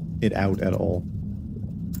pointed it out at all.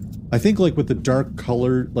 I think with the dark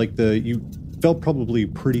color, you felt probably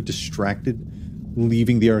pretty distracted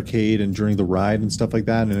leaving the arcade and during the ride and stuff like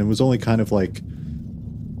that, and it was only kind of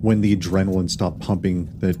when the adrenaline stopped pumping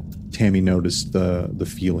that Tammy noticed the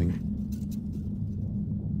feeling.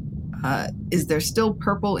 Is there still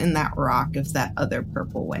purple in that rock if that other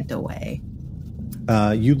purple went away?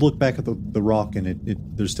 You look back at the rock and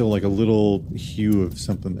there's still a little hue of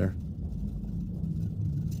something there.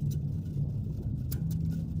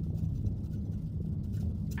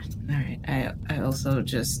 All right. I also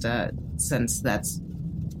just, since that's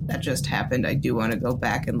that just happened, I do want to go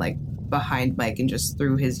back and like behind Mike and just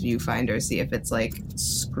through his viewfinder, see if it's like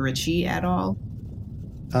scritchy at all.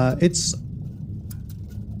 It's.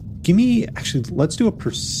 Give me. Actually, let's do a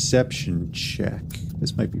perception check.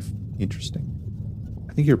 This might be interesting.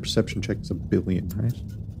 I think your perception check is 1 billion, right?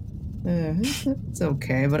 It's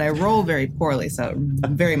okay, but I roll very poorly, so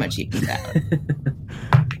very much equal that.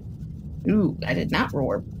 Ooh, I did not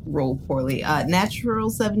roll poorly. Natural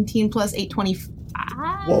 17 plus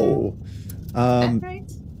 825. Whoa. Is that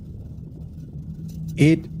right?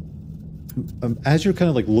 It. As you're kind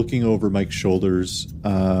of like looking over Mike's shoulders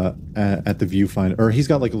at the viewfinder, or he's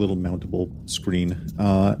got like a little mountable screen,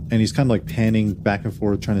 and he's kind of like panning back and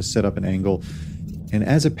forth, trying to set up an angle. And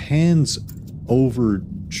as it pans over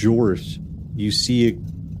Jort, you see it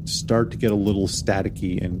start to get a little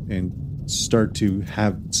staticky and start to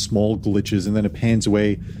have small glitches, and then it pans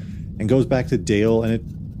away and goes back to Dale, and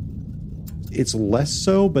it's less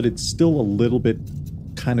so, but it's still a little bit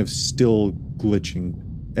kind of still glitching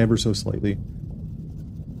ever so slightly.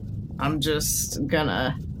 I'm just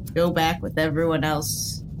gonna go back with everyone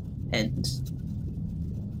else and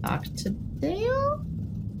talk to Dale.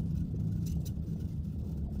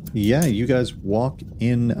 Yeah, you guys walk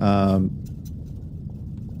in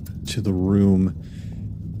to the room,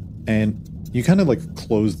 and you kind of like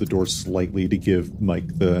close the door slightly to give Mike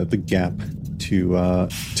the gap to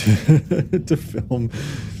to film.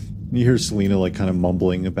 You hear Selena like kind of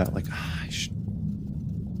mumbling about like, I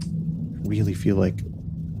really feel like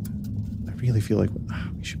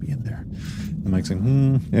we should be in there. And Mike's like,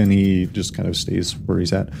 and he just kind of stays where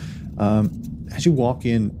he's at. As you walk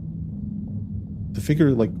in, the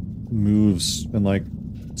figure like moves and like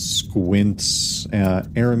squints.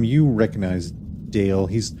 Aram, you recognize Dale.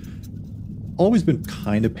 He's always been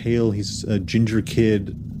kind of pale. He's a ginger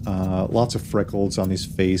kid, lots of freckles on his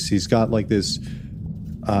face. He's got like this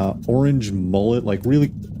orange mullet, like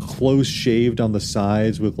really close shaved on the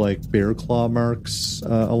sides with like bear claw marks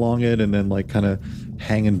along it, and then like kind of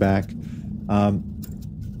hanging back.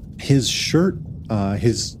 His shirt,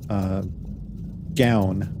 his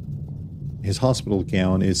gown, his hospital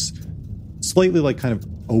gown is slightly like kind of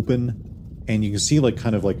open, and you can see like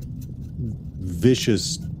kind of like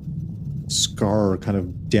vicious scar kind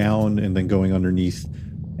of down and then going underneath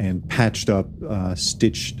and patched up,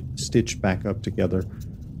 stitched back up together.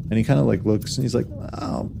 And he kind of like looks and he's like,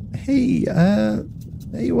 oh, hey,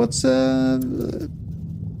 what's Aram,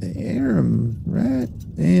 right?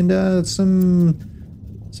 And some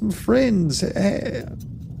friends. Hey,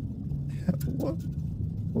 what,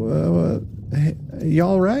 hey,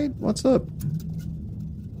 y'all right? What's up?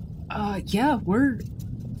 Yeah, we're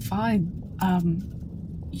fine.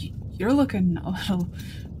 You're looking a little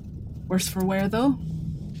worse for wear, though.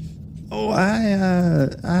 Oh,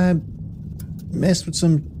 I messed with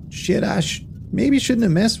some shit I maybe shouldn't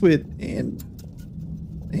have messed with. And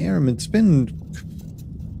Aram, it's been,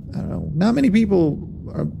 I don't know, not many people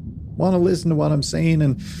want to listen to what I'm saying,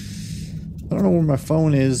 and I don't know where my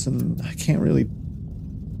phone is, and I can't really,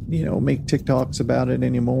 make TikToks about it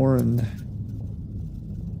anymore. And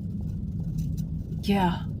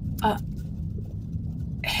yeah,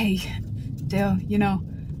 hey, Dale,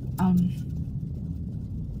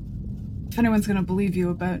 if anyone's gonna believe you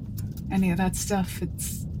about any of that stuff,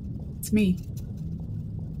 it's me.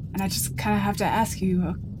 And I just kind of have to ask you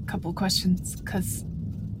a couple questions, because,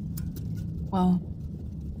 well,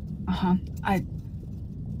 I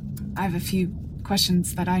have a few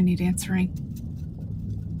questions that I need answering.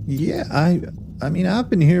 Yeah, I mean, I've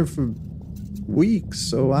been here for weeks,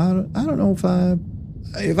 so I don't know if I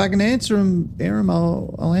can answer them, Aram,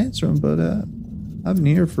 I'll answer them, but I've been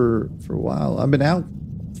here for a while. I've been out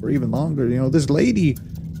for even longer. This lady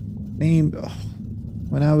named,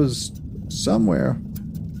 when I was somewhere,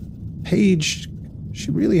 Paige, she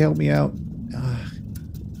really helped me out.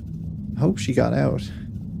 I hope she got out.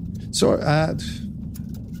 So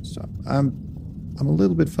I'm a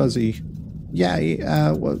little bit fuzzy.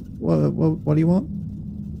 Yeah, what do you want?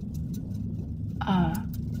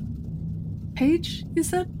 Paige, you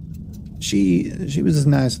said? She was this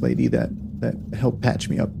nice lady that helped patch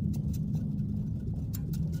me up.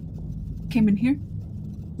 Came in here?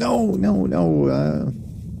 No,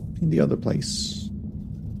 in the other place.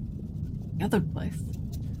 The other place?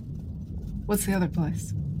 What's the other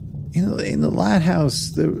place? In the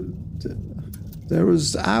lighthouse,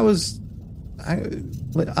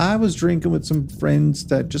 I was drinking with some friends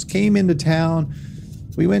that just came into town.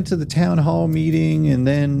 We went to the town hall meeting, and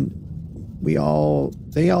then they all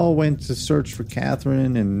went to search for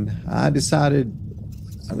Catherine, and I decided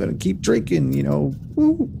I'm gonna keep drinking,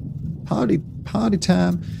 woo, party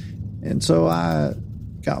time. And so I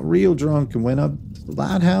got real drunk and went up to the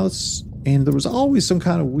lighthouse, and there was always some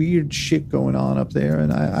kind of weird shit going on up there,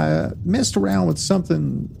 and I messed around with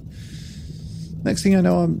something. Next thing I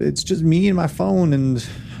know, it's just me and my phone, and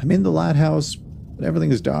I'm in the lighthouse, but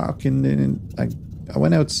everything is dark, and I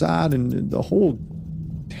went outside, and the whole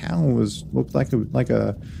town looked like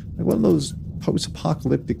one of those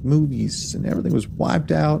post-apocalyptic movies, and everything was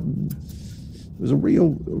wiped out, and it was a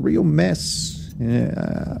real mess.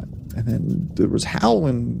 And then there was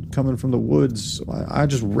howling coming from the woods. So I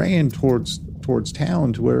just ran towards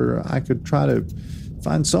town to where I could try to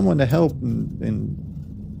find someone to help, and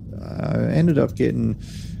I ended up getting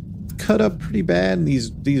cut up pretty bad, and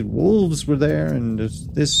these wolves were there, and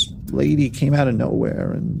this lady came out of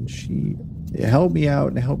nowhere, and she helped me out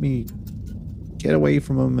and helped me get away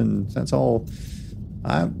from them, and that's all.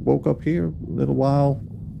 I woke up here a little while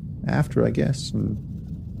after, I guess, and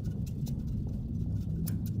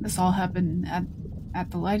This all happened at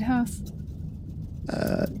the lighthouse?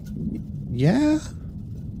 yeah.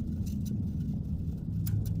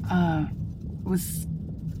 Was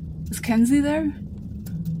Kenzie there?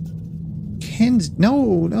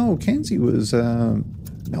 No, Kenzie was,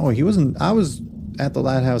 no, he wasn't. I was at the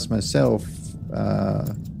lighthouse myself. I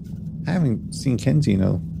haven't seen Kenzie in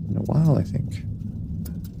a while, I think.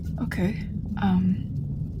 Okay.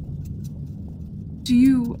 Do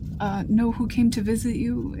you know who came to visit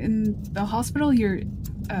you in the hospital? Your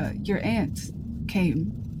aunt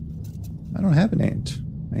came. I don't have an aunt.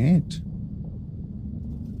 My aunt.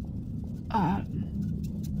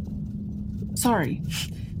 Sorry.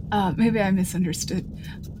 Maybe I misunderstood.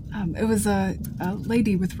 It was a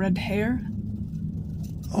lady with red hair.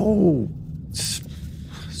 Oh,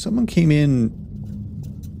 someone came in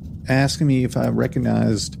asking me if I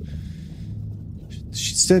recognized.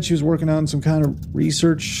 She said she was working on some kind of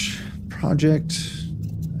research project,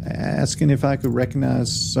 asking if I could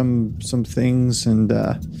recognize some things, and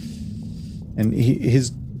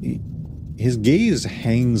his gaze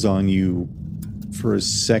hangs on you for a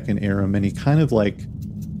second, Aram, and he kind of like,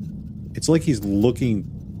 it's like he's looking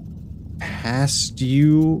past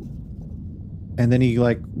you, and then he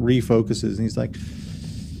like refocuses, and he's like,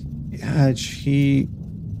 yeah, she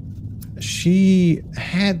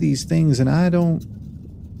had these things, and I don't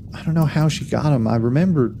know how she got them. I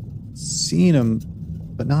remember seeing them,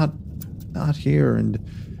 but not here, and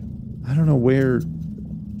I don't know where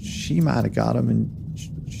she might have got them, and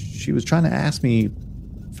she was trying to ask me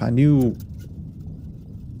if I knew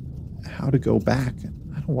how to go back.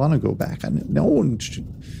 I don't want to go back. No one,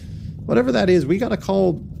 whatever that is, we got to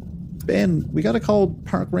call Ben. We got to call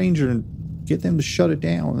Park Ranger and get them to shut it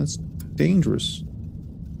down. That's dangerous.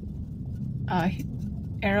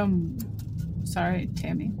 Aram, sorry,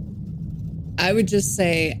 Tammy. I would just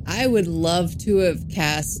say I would love to have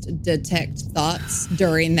cast Detect Thoughts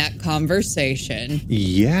during that conversation.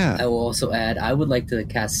 Yeah. I will also add, I would like to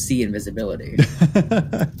cast See Invisibility.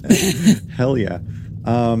 Hell yeah.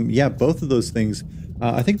 Yeah, both of those things.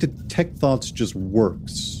 I think Detect Thoughts just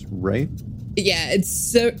works, right? Yeah, it's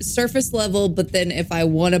surface level, but then if I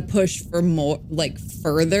want to push for more, like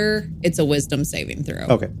further, it's a wisdom saving throw.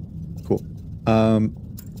 Okay, cool.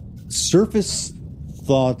 Surface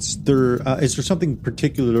thoughts. Is there something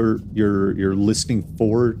particular you're listening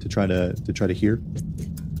for to try to hear?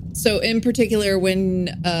 So in particular, when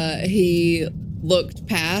he looked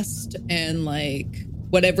past and like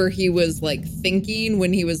whatever he was like thinking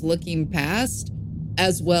when he was looking past,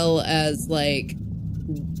 as well as like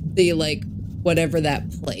the like whatever that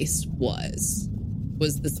place was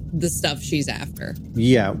the stuff she's after.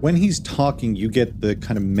 Yeah, when he's talking, you get the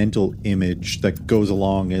kind of mental image that goes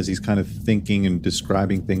along as he's kind of thinking and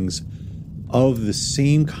describing things of the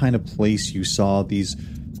same kind of place you saw, these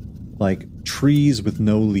like trees with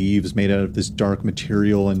no leaves made out of this dark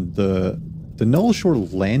material, and the Null Shore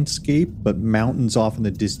landscape, but mountains off in the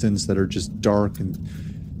distance that are just dark, and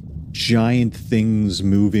giant things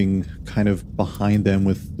moving kind of behind them,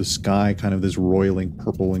 with the sky kind of this roiling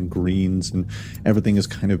purple and greens, and everything is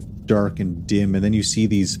kind of dark and dim. And then you see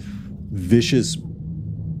these vicious,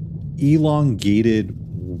 elongated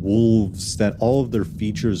wolves that all of their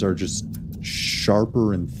features are just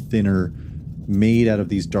sharper and thinner, made out of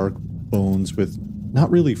these dark bones with not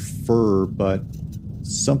really fur, but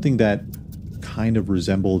something that kind of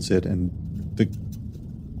resembles it. And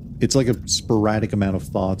it's like a sporadic amount of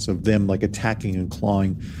thoughts of them like attacking and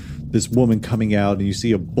clawing this woman coming out, and you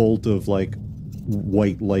see a bolt of like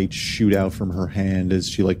white light shoot out from her hand as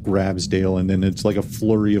she like grabs Dale, and then it's like a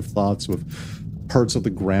flurry of thoughts with parts of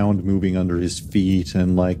the ground moving under his feet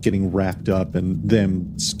and like getting wrapped up, and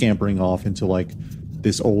them scampering off into like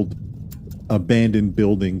this old abandoned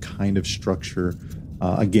building kind of structure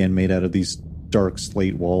again made out of these dark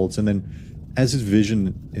slate walls. And then as his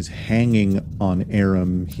vision is hanging on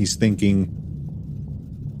Aram, he's thinking,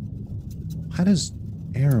 why does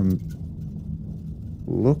Aram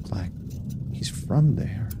look like he's from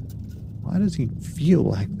there? Why does he feel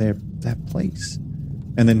like they're that place?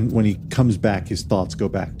 And then when he comes back, his thoughts go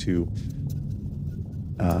back to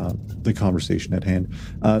the conversation at hand.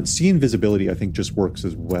 See invisibility, I think, just works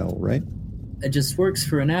as well, right? It just works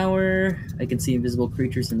for an hour. I can see invisible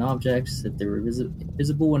creatures and objects if they're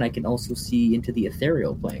visible, and I can also see into the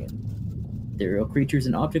ethereal plane. Ethereal creatures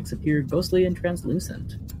and objects appear ghostly and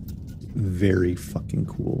translucent. Very fucking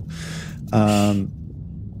cool.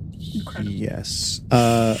 Incredible. Yes.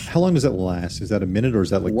 How long does that last? Is that a minute or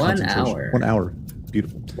is that like 1 concentration? hour. 1 hour.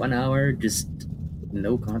 Beautiful. 1 hour, just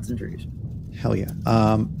no concentration. Hell yeah.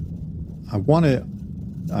 I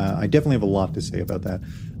definitely have a lot to say about that.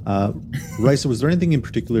 Risa, was there anything in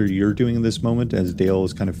particular you're doing in this moment as Dale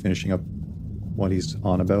is kind of finishing up what he's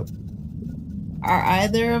on about? Are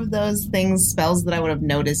either of those things spells that I would have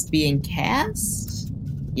noticed being cast?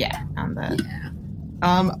 Yeah, on that. Yeah.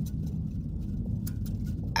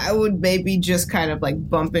 I would maybe just kind of like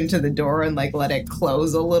bump into the door and like let it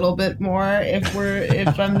close a little bit more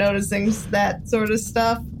if I'm noticing that sort of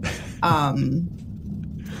stuff.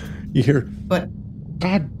 You hear, But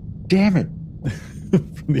God damn it,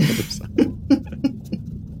 from the other side.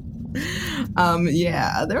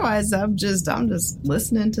 yeah, otherwise I'm just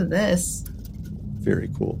listening to this. Very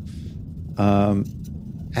cool.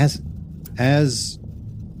 As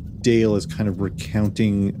Dale is kind of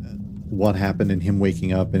recounting what happened and him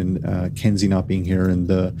waking up and Kenzie not being here and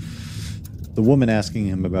the woman asking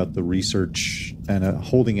him about the research and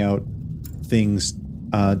holding out things,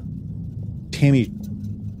 Tammy,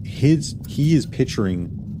 he is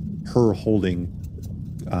picturing her holding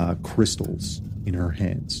crystals in her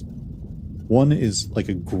hands. One is like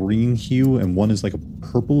a green hue and one is like a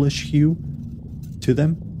purplish hue to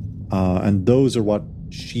them. And those are what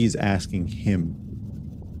she's asking him.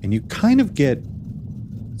 And you kind of get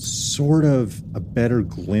sort of a better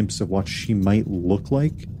glimpse of what she might look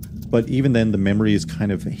like. But even then, the memory is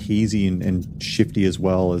kind of hazy and shifty as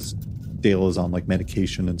well, as Dale is on like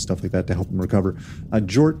medication and stuff like that to help him recover.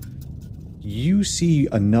 Jort, you see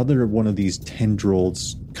another one of these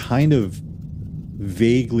tendrils kind of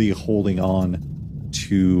vaguely holding on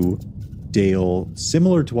to Dale,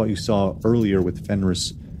 similar to what you saw earlier with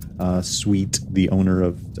Fenris Sweet, the owner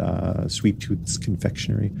of Sweet Tooth's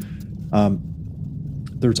Confectionery.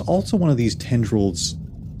 There's also one of these tendrils,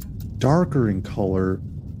 darker in color,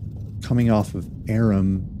 coming off of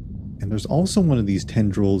Aram, and there's also one of these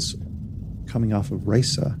tendrils coming off of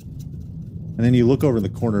Risa. And then you look over in the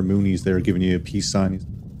corner, Mooney's there giving you a peace sign.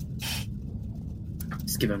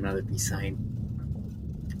 Just give him another peace sign.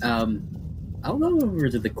 I'll go over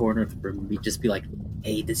to the corner of the room and just be like,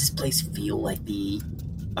 hey, does this place feel like the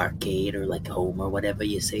arcade or like home or whatever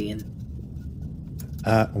you're saying?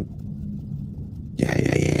 Yeah.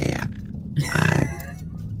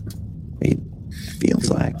 It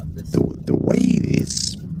feels like the way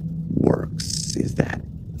this works is that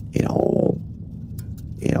it all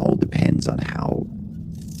depends on how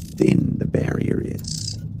thin the barrier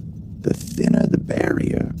is. The thinner the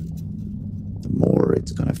barrier, the more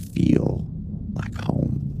it's gonna feel like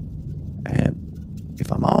home. And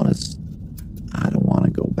if I'm honest, I don't want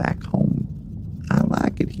to go back home. I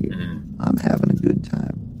like it here. I'm having a good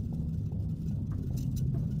time.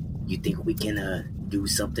 You think we can do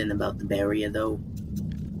something about the barrier though?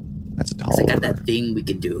 That's a tall 'Cause I got order. that thing we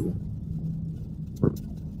could do.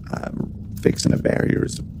 Fixing a barrier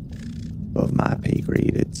is above my pay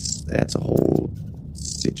grade. That's a whole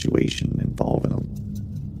situation involving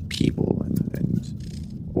people and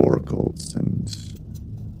oracles and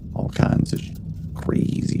all kinds of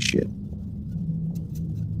crazy shit.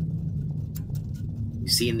 You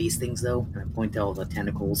seeing these things though? I point to all the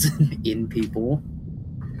tentacles in people.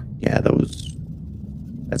 Yeah,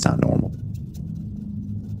 that's not normal.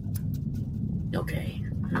 Okay.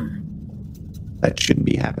 That shouldn't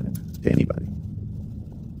be happening to anybody.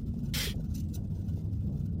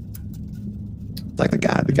 It's like the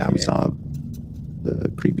guy we saw, the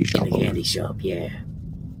creepy shop In the owner. candy shop, yeah.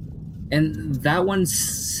 And that one's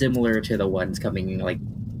similar to the ones coming like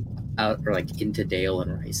out or like into Dale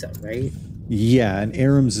and Risa, right? Yeah, and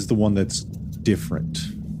Aram's is the one that's different.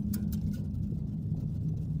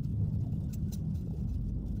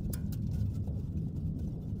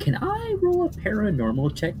 Can I roll a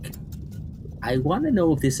paranormal check? I want to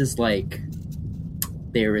know if this is like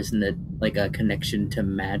there isn't a connection to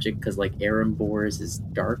magic because like Aram Boars is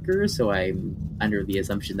darker, so I'm under the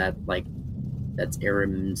assumption that like that's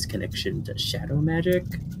Aram's connection to shadow magic.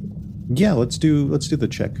 Yeah, let's do the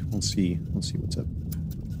check. We'll see what's up.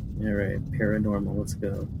 All right, paranormal. Let's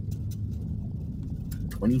go.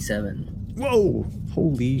 27. Whoa!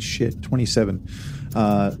 Holy shit! 27.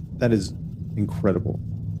 That is incredible.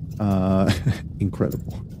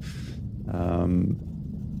 Incredible.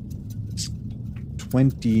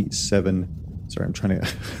 27. Sorry, I'm trying to.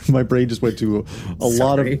 My brain just went to a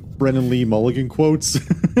lot of Brennan Lee Mulligan quotes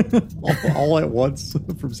all at once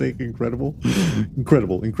from saying incredible.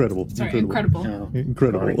 Incredible. Sorry, incredible. No.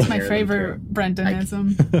 Incredible. It's my favorite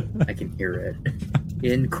Brendanism. I can hear it.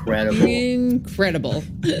 Incredible. Incredible.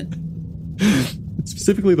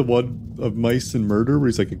 Specifically the one of Mice and Murder where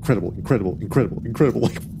he's like incredible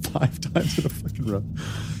like 5 times in a fucking row.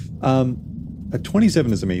 A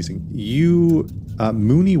 27 is amazing. You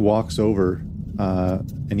Mooney walks over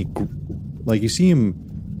and you see him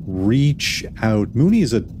reach out. Mooney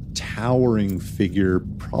is a towering figure,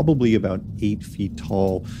 probably about 8 feet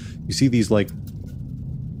tall. You see these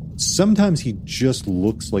sometimes he just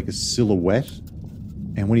looks like a silhouette,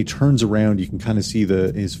 and when he turns around you can kind of see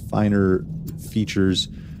his finer features.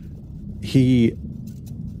 His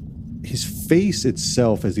face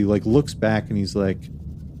itself, as he looks back and he's like,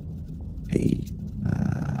 hey,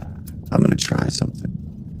 I'm gonna try something.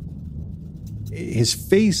 His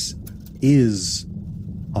face is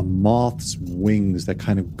a moth's wings that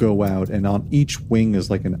kind of go out, and on each wing is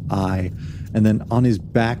like an eye, and then on his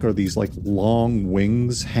back are these long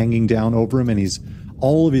wings hanging down over him, and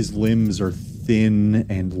all of his limbs are thin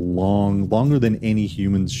and longer than any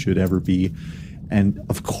humans should ever be. And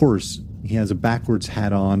of course he has a backwards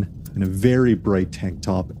hat on and a very bright tank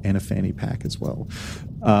top and a fanny pack as well.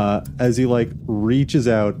 As he reaches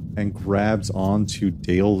out and grabs onto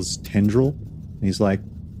Dale's tendril, and he's like,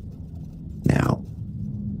 now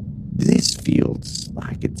this feels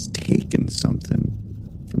like it's taken something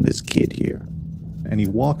from this kid here. And he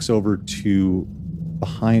walks over to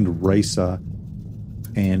behind Risa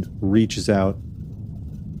and reaches out,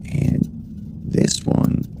 and this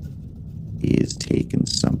one is taking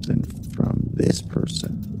something from this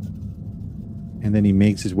person. And then he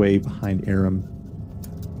makes his way behind Aram.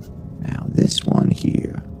 Now this one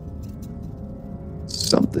here,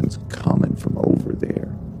 something's coming from over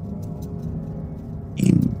there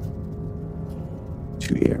into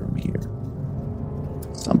Aram here.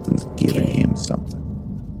 Something's giving him something.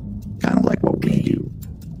 Kind of like what we do.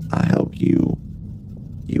 I help you,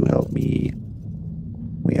 you help me.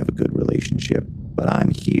 We have a good relationship, but I'm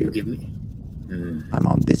here. Give me. I'm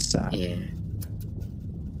on this side. Yeah.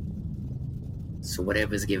 So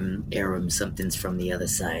whatever's giving Aram something's from the other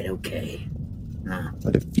side. Okay.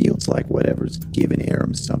 But it feels like whatever's giving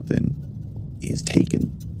Aram something is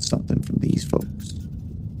taking something from these folks.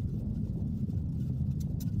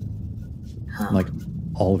 Huh.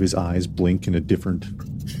 All of his eyes blink in a different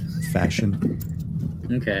fashion.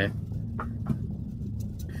 Okay.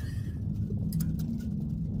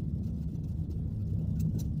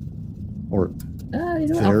 Or I'll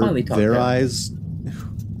finally talk their to him. eyes,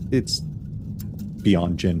 it's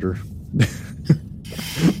beyond gender.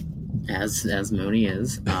 As Mooney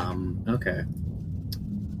is. Okay.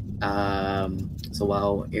 So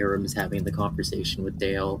while Aram's having the conversation with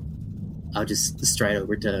Dale, I'll just stride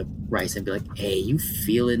over to Rice and be like, hey, you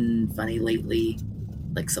feeling funny lately?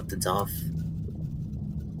 Like something's off?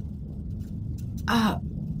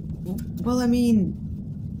 Well, I mean,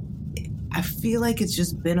 I feel like it's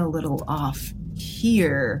just been a little off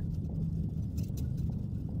here.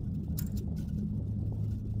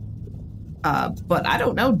 But I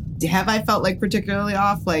don't know. Have I felt particularly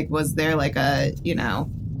off? Was there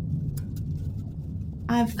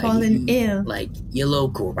I've fallen ill. You're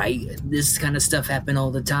local, right? This kind of stuff happen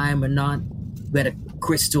all the time or not? We had a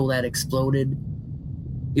crystal that exploded.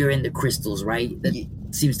 You're into crystals, right? That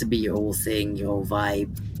seems to be your whole thing, your whole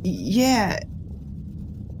vibe. Yeah.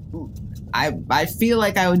 I feel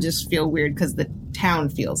like I would just feel weird because the town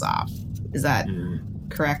feels off. Is that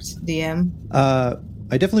correct, DM?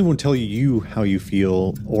 I definitely won't tell you how you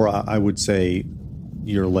feel, or I would say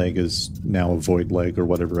your leg is now a void leg or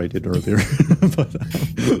whatever I did earlier. But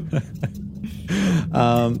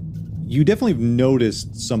you definitely have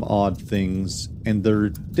noticed some odd things, and there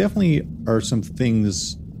definitely are some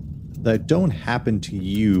things that don't happen to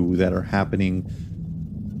you that are happening.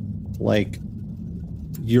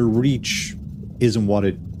 Your reach isn't what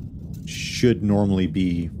it should normally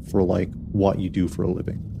be for what you do for a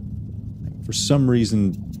living. For some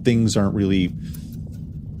reason, things aren't really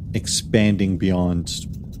expanding beyond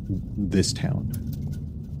this town.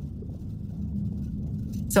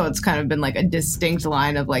 So it's kind of been a distinct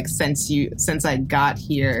line of since I got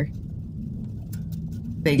here,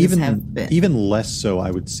 things have been. Even less so,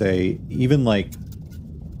 I would say. Even like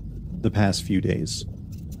the past few days.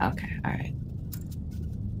 Okay, all right.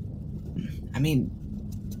 I mean,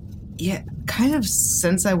 yeah, kind of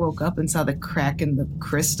since I woke up and saw the crack in the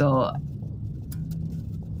crystal,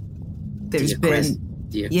 there's been...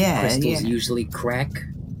 crystals usually crack?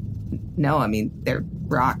 No, I mean, they're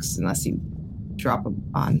rocks unless you drop them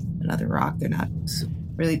on another rock. They're not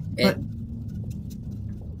really... But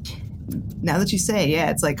now that you say, yeah,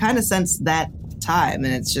 it's like kind of since that time,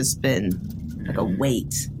 and it's just been like a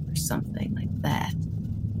weight or something like that.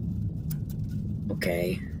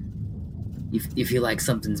 Okay. You feel like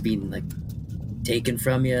something's being, like, taken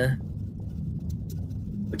from you?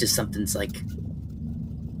 Or just something's, like...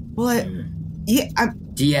 Well, yeah,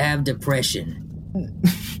 do you have depression?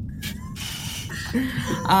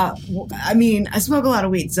 I mean, I smoke a lot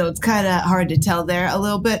of weed, so it's kind of hard to tell there a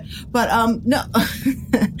little bit. But, no.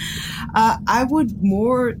 I would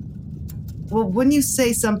more... Well, when you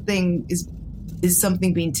say something is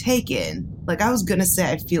something being taken, like, I was gonna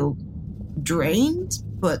say I feel drained,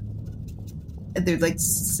 but they're, like,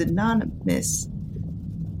 synonymous.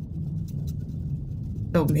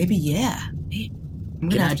 So maybe, yeah. I'm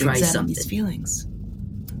gonna have to examine these feelings.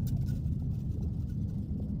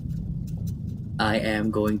 I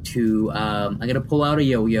am going to, I'm going to pull out a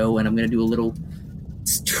yo-yo, and I'm going to do a little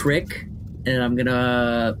trick, and I'm going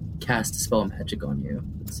to cast a spell magic on you.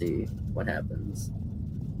 Let's see what happens.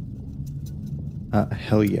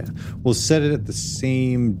 Hell yeah. We'll set it at the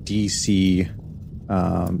same DC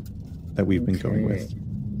that we've been going with.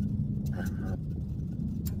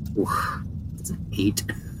 Oof, it's an 8.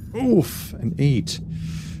 Oof, an 8.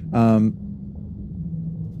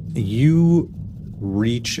 You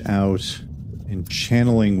reach out and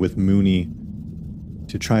channeling with Mooney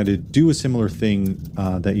to try to do a similar thing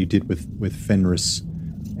that you did with Fenris,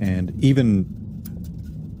 and even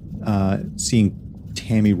seeing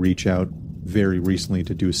Tammy reach out very recently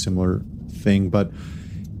to do a similar thing, but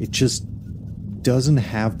it just doesn't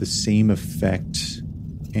have the same effect.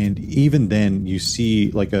 And even then, you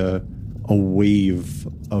see like a wave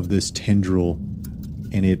of this tendril,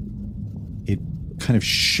 and it kind of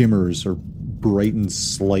shimmers or brightens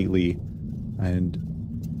slightly, and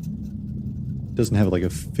doesn't have like a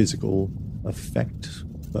physical effect,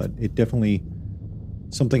 but it definitely,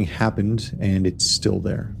 something happened and it's still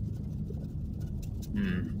there.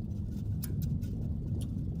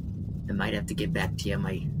 I might have to get back to you.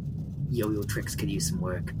 My yo-yo tricks could use some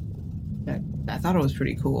work. I thought it was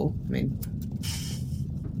pretty cool. I mean,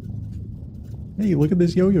 hey, look at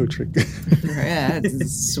this yo-yo trick. yeah, it's a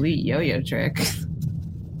sweet yo-yo trick.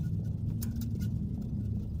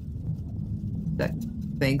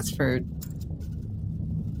 Thanks for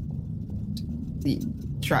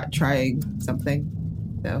trying something,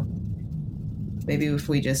 though. Maybe if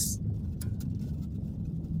we just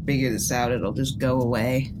figure this out, it'll just go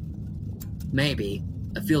away. Maybe.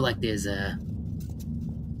 I feel like there's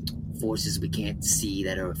forces we can't see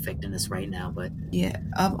that are affecting us right now, but... Yeah,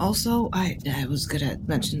 also, I was gonna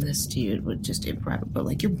mention this to you, it would just improv, but,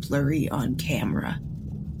 like, you're blurry on camera.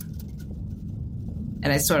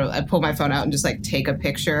 And I pull my phone out and just, like, take a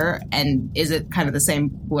picture, and is it kind of the same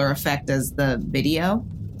blur effect as the video?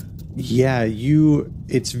 Yeah,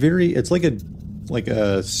 it's like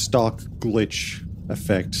a stock glitch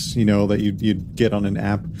effect, you know, that you'd get on an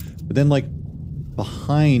app. But then, like,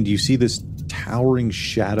 behind, you see this towering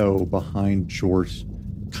shadow behind Jort,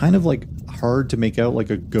 kind of like hard to make out, like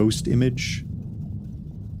a ghost image.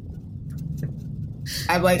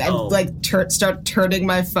 Start turning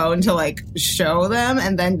my phone to like show them,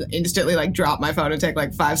 and then instantly like drop my phone and take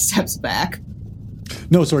like 5 steps back.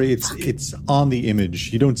 No, sorry, it's on the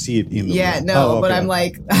image. You don't see it in the room. But I'm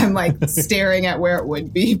like staring at where it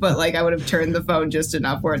would be, but like I would have turned the phone just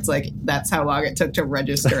enough where it's like that's how long it took to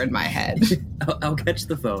register in my head. I'll catch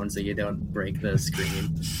the phone so you don't break the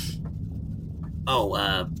screen.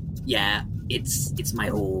 Yeah, it's my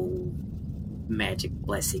whole magic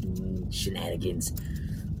blessing shenanigans.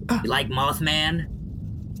 You like Mothman?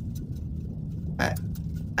 I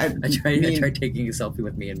tried taking a selfie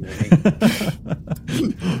with me and moving.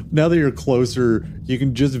 Now that you're closer, you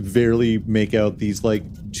can just barely make out these like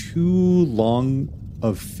 2 long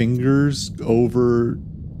of fingers over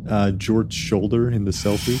Jort's shoulder in the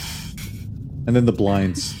selfie, and then the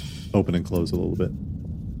blinds open and close a little bit.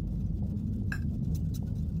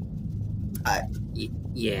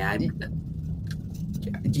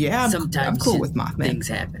 Sometimes I'm cool with Mothman. Things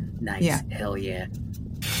happen. Nice. Yeah. Hell yeah.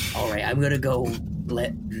 All right, I'm gonna go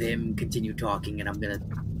let them continue talking, and I'm gonna.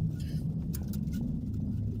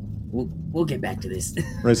 We'll get back to this.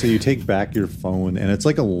 Right, so you take back your phone, and it's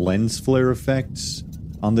like a lens flare effect,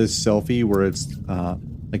 on this selfie where it's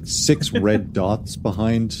like 6 red dots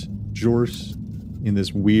behind Jorce in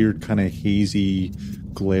this weird kind of hazy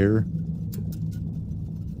glare.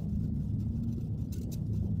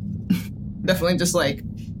 Definitely just like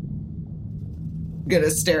gonna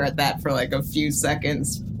stare at that for like a few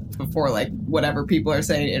seconds before like whatever people are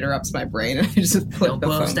saying interrupts my brain, and I just put Don't the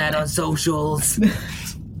phone post that down. on socials.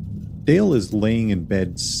 Dale is laying in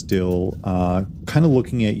bed still, kind of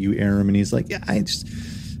looking at you, Aram, and he's like,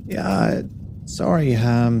 sorry,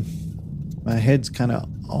 my head's kind of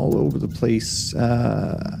all over the place.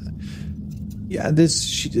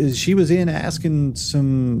 She was in asking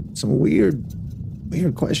some weird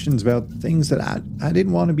questions about things that I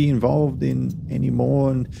didn't want to be involved in anymore,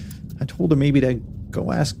 and I told her maybe to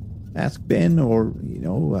go ask Ben, or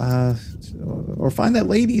or find that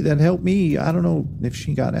lady that helped me. I don't know if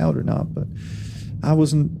she got out or not, but I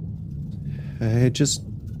wasn't. It just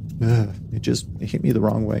hit me the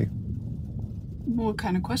wrong way. What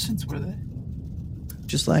kind of questions were they?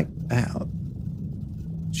 Just like how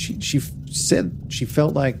she said she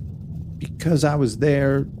felt like because I was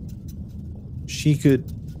there, she could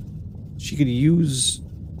use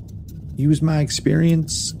my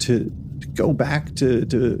experience to go back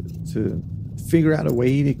to figure out a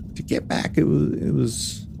way to get back. It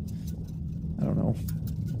was I don't know.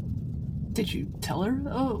 Did you tell her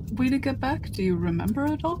a way to get back? Do you remember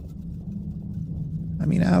at all? I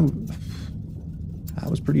mean, I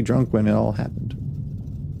was pretty drunk when it all happened.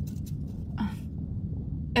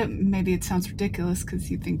 Maybe it sounds ridiculous because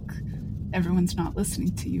you think everyone's not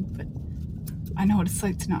listening to you, but I know what it's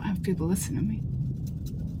like to not have people listen to me.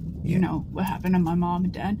 You know what happened to my mom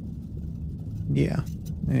and dad? Yeah.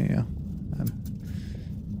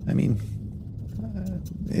 I mean,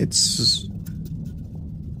 it's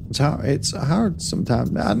hard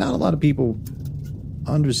sometimes. Not a lot of people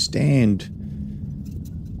understand.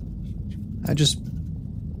 I'm just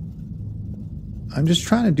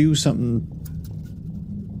trying to do something.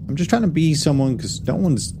 I'm just trying to be someone because no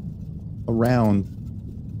one's around.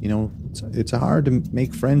 You know, it's hard to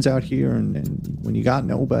make friends out here, and when you got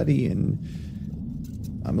nobody. And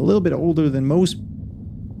I'm a little bit older than most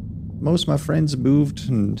of my friends moved,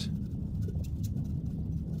 and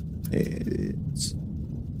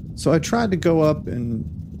so I tried to go up, and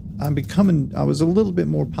I was a little bit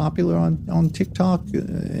more popular on TikTok,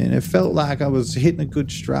 and it felt like I was hitting a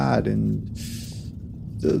good stride. And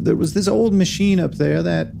there was this old machine up there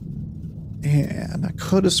and I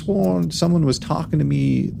could have sworn someone was talking to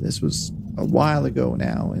me. This was a while ago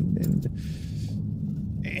now, and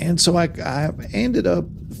so I ended up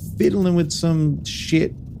fiddling with some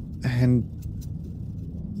shit, and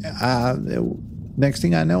next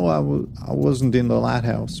thing I know, I wasn't in the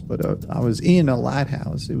lighthouse, but I was in a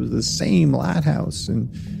lighthouse. It was the same lighthouse,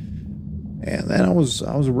 and then I was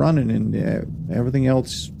running, and everything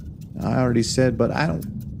else I already said. But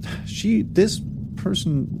this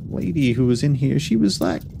lady who was in here, she was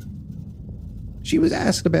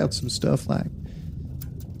asked about some stuff, like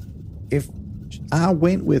if I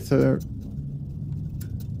went with her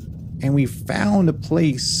and we found a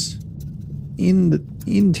place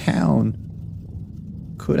in town,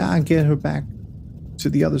 could I get her back to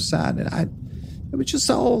the other side? And it was just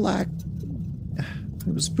all like,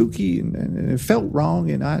 it was spooky, and it felt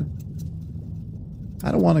wrong, and I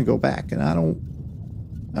don't want to go back, and I don't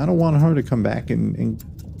want her to come back and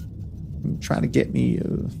try to get me,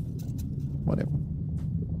 whatever.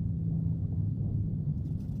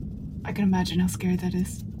 I can imagine how scary that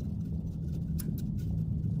is.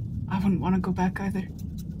 I wouldn't want to go back either.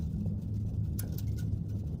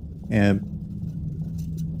 And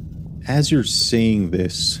as you're saying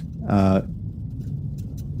this,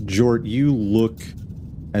 Jort, you look,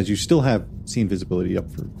 as you still have seen visibility up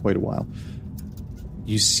for quite a while,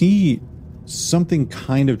 you see something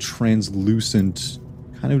kind of translucent,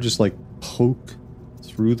 kind of just like poke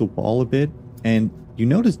through the wall a bit, and you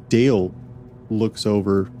notice Dale looks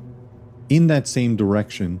over in that same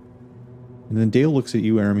direction, and then Dale looks at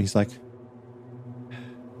you, Aram. He's like,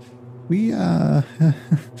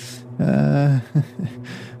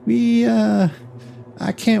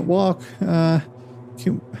 I can't walk.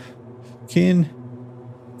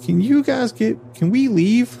 Can you guys can we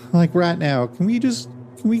leave like right now? Can we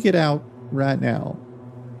get out right now?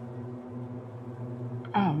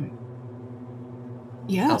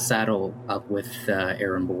 Yeah. I'll saddle up with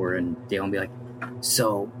Erenbor and Dale and be like,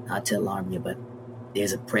 so, not to alarm you, but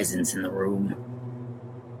there's a presence in the room.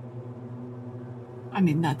 I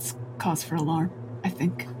mean, that's cause for alarm, I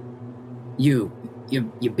think. You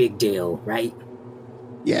big Dale, right?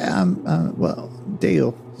 Yeah, well,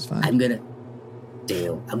 Dale is fine. I'm gonna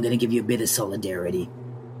give you a bit of solidarity.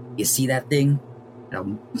 You see that thing? And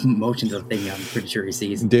I'll motion to the thing I'm pretty sure he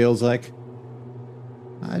sees. And Dale's like,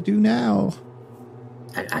 I do now.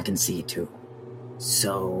 I can see it too.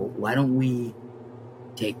 So why don't we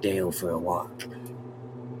take Dale for a walk?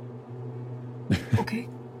 Okay.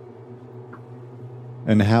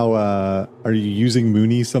 And how are you using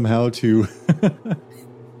Mooney somehow to?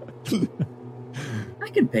 I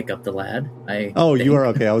can pick up the lad. You are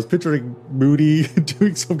okay. I was picturing Moody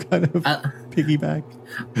doing some kind of piggyback.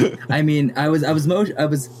 I mean, I was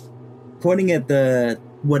pointing at the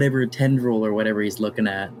whatever tendril or whatever he's looking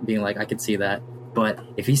at, being like, I could see that. But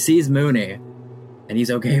if he sees Mooney and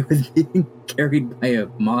he's okay with being carried by a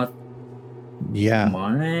moth,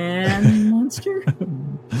 monster,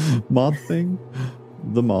 moth thing,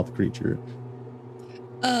 the moth creature,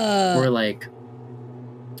 or like.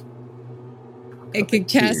 It could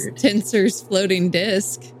cast Tensor's floating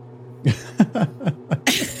disc.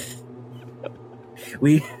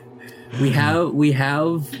 we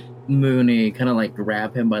have Mooney kind of like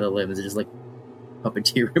grab him by the limbs and just like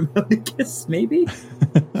puppeteer him out, I guess, maybe.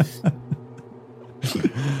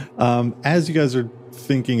 As you guys are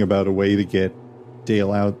thinking about a way to get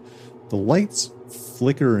Dale out, the lights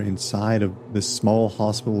flicker inside of this small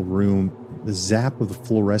hospital room. The zap of the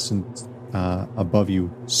fluorescent above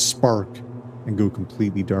you spark and go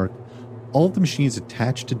completely dark. All of the machines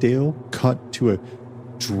attached to Dale cut to a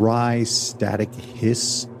dry, static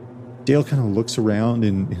hiss. Dale kind of looks around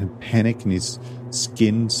in a panic, and his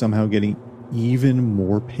skin somehow getting even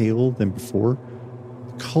more pale than before.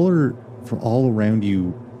 The color from all around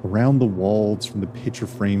you, around the walls, from the picture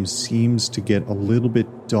frames, seems to get a little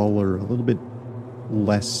bit duller, a little bit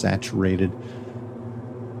less saturated.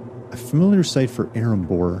 A familiar sight for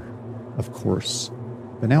Erebor, of course.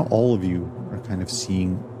 But now all of you are kind of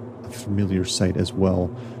seeing a familiar sight as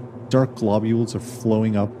well. Dark globules are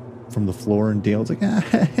flowing up from the floor, and Dale's like,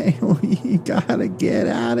 hey, we gotta get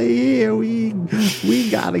out of here. We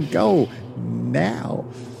gotta go now.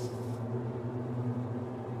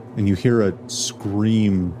 And you hear a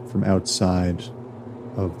scream from outside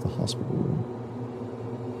of the hospital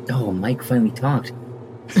room. Oh, Mike finally talked.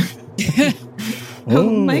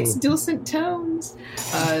 Mike's dulcet tones.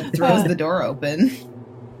 Throws the door open.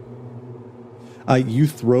 You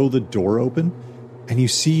throw the door open, and you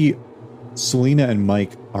see Selena and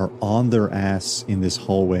Mike are on their ass in this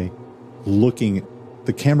hallway, looking.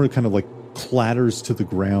 The camera kind of like clatters to the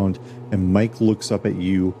ground, and Mike looks up at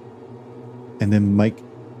you, and then Mike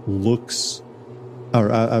looks.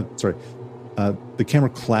 The camera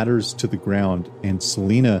clatters to the ground, and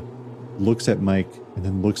Selena looks at Mike, and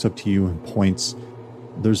then looks up to you and points.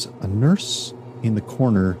 There's a nurse in the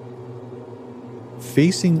corner,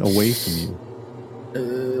 facing away from you.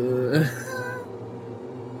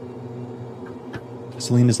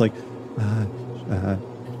 Selena's like,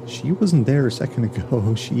 she wasn't there a second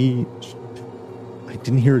ago. I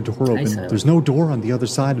didn't hear a door open. There's no door on the other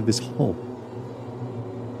side of this hall.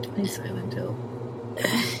 Hey, Silent Hill.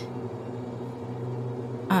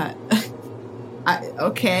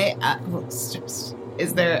 Okay.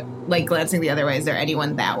 Is there, like, glancing the other way, is there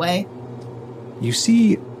anyone that way? You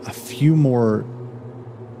see a few more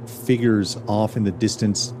figures off in the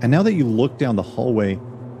distance, and now that you look down the hallway,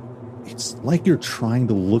 it's like you're trying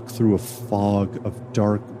to look through a fog of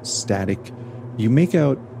dark static. You make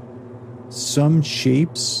out some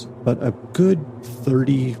shapes, but a good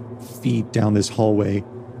 30 feet down this hallway,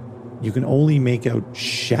 you can only make out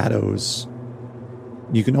shadows.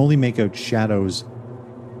 You can only make out shadows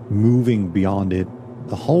moving beyond it.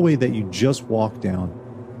 The hallway that you just walked down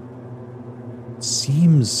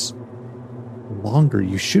seems longer.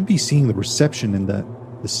 You should be seeing the reception in the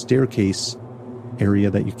staircase area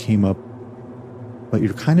that you came up, but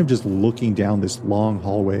you're kind of just looking down this long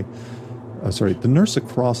hallway. The nurse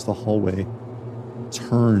across the hallway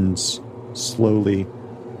turns slowly,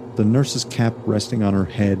 the nurse's cap resting on her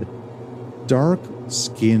head, dark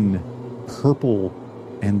skin, purple,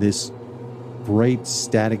 and this bright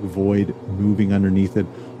static void moving underneath it.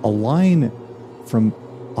 A line from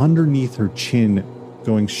underneath her chin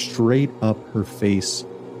going straight up her face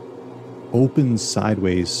opens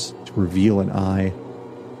sideways to reveal an eye.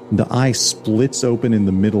 The eye splits open in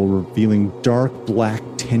the middle, revealing dark black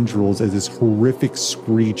tendrils as this horrific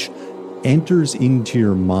screech enters into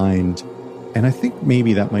your mind. And I think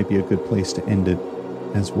maybe that might be a good place to end it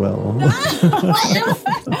as well.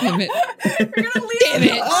 Damn it. Damn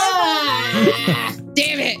it.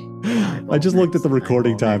 Damn it. I just looked at the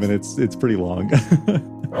recording time, and it's pretty long.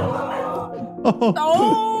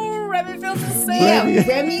 Oh, Remy feels the same. Yeah,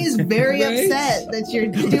 Remy is very upset that you're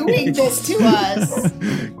doing this to us.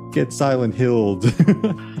 Get Silent Hilled.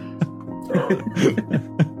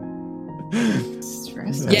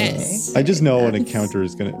 Interesting. Yes. I just know an encounter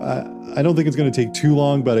is going to... I don't think it's going to take too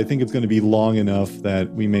long, but I think it's going to be long enough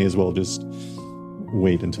that we may as well just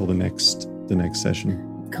wait until the next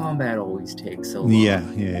session. Combat always takes so long. Yeah.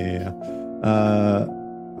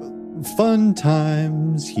 Fun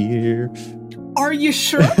times here. Are you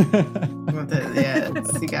sure? You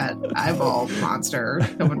got eyeball monster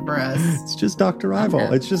coming for us. It's just Dr.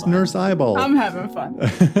 Eyeball. It's just Nurse Eyeball. I'm having fun.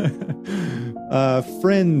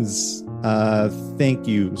 Friends, thank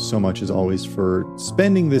you so much as always for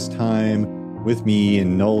spending this time with me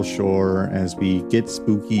in Null Shore as we get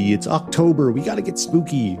spooky. It's October. We got to get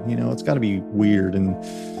spooky. You know, it's got to be weird. And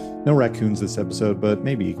no raccoons this episode, but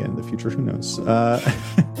maybe again in the future. Who knows?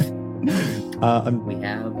 We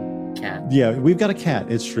have cat. Yeah, we've got a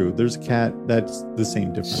cat. It's true. There's a cat. That's the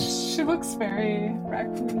same difference. She looks very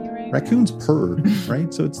raccoony right Raccoons purr,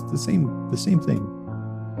 right? So it's the same thing.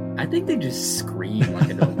 I think they just scream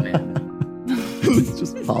like an old man. It's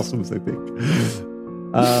just possums, I think.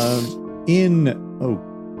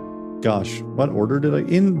 What order did I?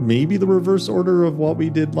 In maybe the reverse order of what we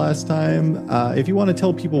did last time. If you want to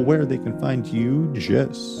tell people where they can find you,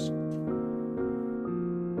 Jess.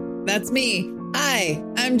 That's me. Hi,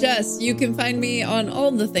 I'm Jess. You can find me on all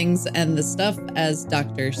the things and the stuff as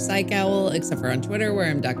Dr. Psych Owl, except for on Twitter where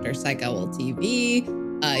I'm Dr. Psych Owl TV.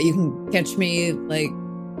 You can catch me like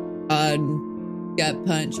on Gut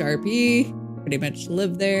Punch RP. Pretty much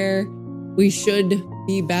live there. We should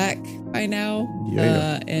be back by now,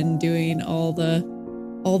 and doing all the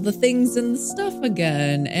things and the stuff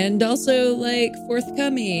again. And also, like,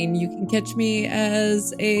 forthcoming, you can catch me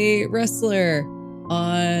as a wrestler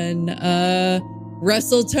on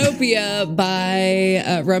WrestleTopia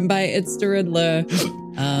run by It's the Riddler,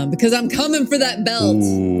 because I'm coming for that belt.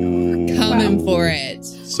 Ooh. Coming for it.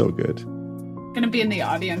 So good. Gonna be in the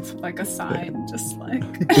audience with like a sign, just like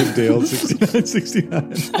Dale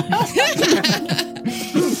 6969.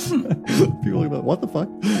 People are like, what the fuck?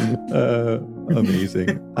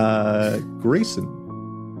 Amazing. Grayson.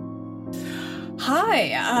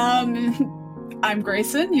 Hi, I'm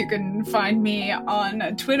Grayson. You can find me on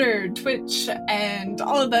Twitter, Twitch, and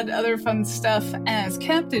all of that other fun stuff as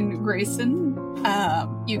Captain Grayson.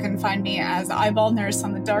 You can find me as Eyeball Nurse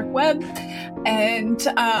on the dark web. And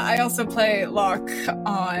I also play Locke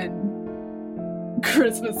on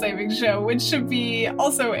Christmas Saving Show, which should be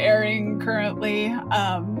also airing currently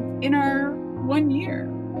in our 1 year.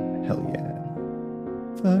 Hell yeah.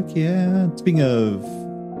 Fuck yeah. Speaking of,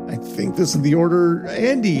 I think this is the order.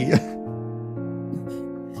 Andy.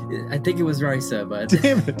 I think it was Risa, but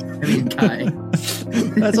Damn it. I mean Kai.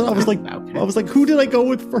 That's what I was like. I was like, who did I go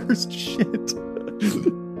with first? Shit.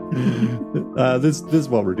 This is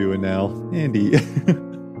what we're doing now. Andy.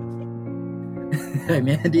 I'm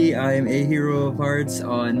Andy. I'm a hero of hearts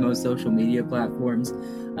on most social media platforms.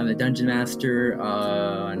 I'm a dungeon master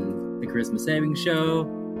on the Christmas Saving Show.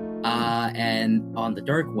 And on the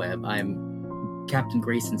dark web, I'm Captain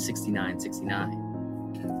Grayson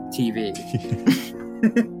 6969. TV.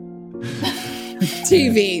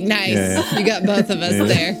 TV, nice. Yeah. You got both of us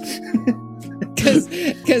there.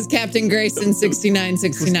 Because Captain Grayson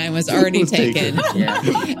 6969 was already taken. Yeah.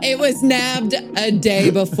 It was nabbed a day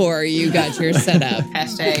before you got your setup.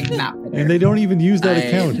 Hashtag not bitter. And they don't even use that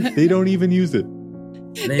account. They don't even use it.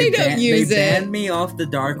 They don't use They it. banned me off the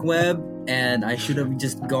dark web, and I should have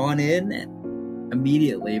just gone in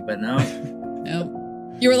immediately, but no. Nope.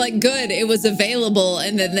 You were like, good, it was available,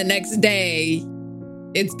 and then the next day,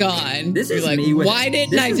 it's gone. This You're is like, me with, why didn't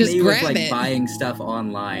this I is just me grab with, like, it? buying stuff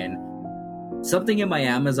online. Something in my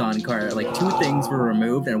Amazon cart, like 2 things were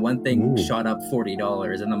removed, and 1 thing Ooh. shot up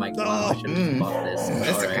 $40, and I'm like, wow, I should have just bought this. This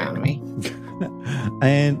All right. economy.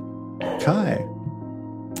 And Kai.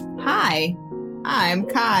 Hi, I'm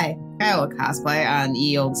Kai. Kyle Cosplay on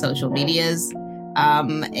old social medias.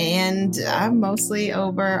 And I'm mostly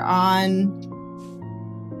over on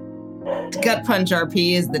Gut Punch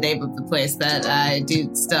RP is the name of the place that I do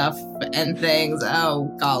stuff and things. Oh,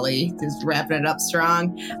 golly, just wrapping it up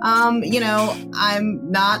strong. I'm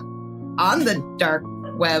not on the dark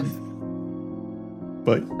web.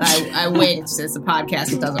 But I winked. It's a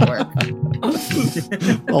podcast. It doesn't work.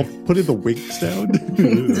 I'll put in the wink sound. Oh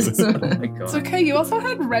my It's god. okay. You also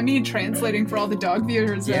had Remy translating for all the dog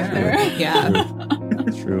viewers out Yeah. there. Yeah.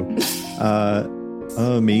 It's true.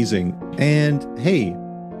 Amazing. And hey,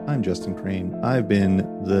 I'm Justin Crane. I've been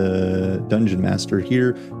the Dungeon Master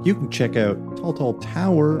here. You can check out Tall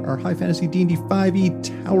Tower, our high fantasy D&D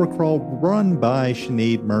 5e tower crawl run by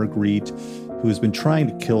Sinead Marguerite, who has been trying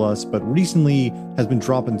to kill us, but recently has been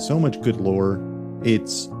dropping so much good lore.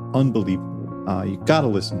 It's unbelievable. You gotta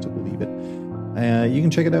listen to believe it. You can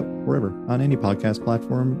check it out wherever, on any podcast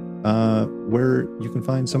platform where you can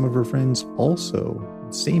find some of her friends also.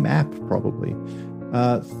 Same app, probably.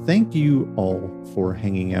 Thank you all for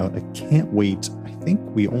hanging out. I can't wait. I think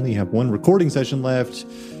we only have one recording session left.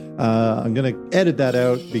 I'm going to edit that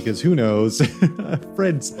out because who knows?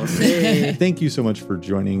 Friends, thank you so much for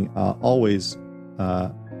joining. Always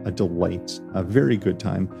a delight, a very good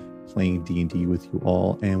time playing D&D with you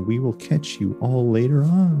all. And we will catch you all later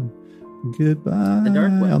on. Goodbye. The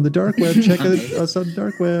dark web. On the dark web. Check us on the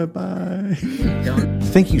dark web. Bye.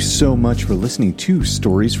 Thank you so much for listening to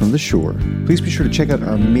Stories from the Shore. Please be sure to check out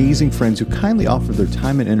our amazing friends who kindly offer their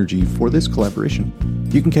time and energy for this collaboration.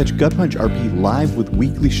 You can catch Gut Punch RP live with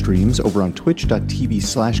weekly streams over on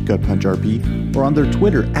twitch.tv/GutPunchRP or on their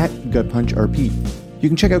Twitter @GutPunchRP. You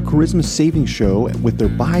can check out Charisma Saving Show with their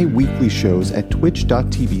bi-weekly shows at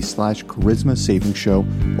twitch.tv/Charisma Saving Show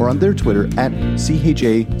or on their Twitter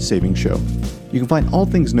 @CHA Saving Show. You can find all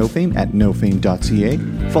things No Fame at nofame.ca.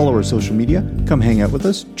 Follow our social media, come hang out with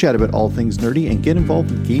us, chat about all things nerdy, and get involved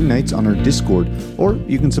with game nights on our Discord. Or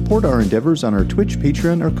you can support our endeavors on our Twitch,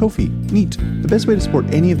 Patreon, or Ko-fi. Neat. The best way to support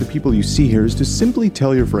any of the people you see here is to simply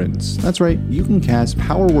tell your friends. That's right, you can cast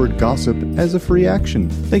Power Word Gossip as a free action.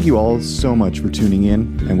 Thank you all so much for tuning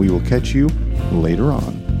in, and we will catch you later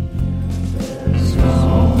on.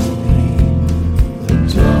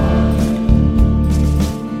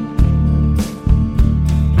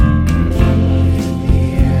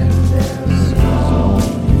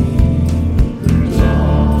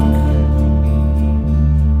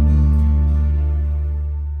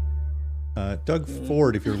 Doug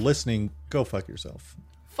Ford, if you're listening, go fuck yourself.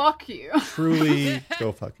 Fuck you. Truly,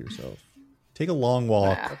 go fuck yourself. Take a long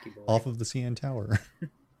walk Fuck you, boy. off of the CN Tower.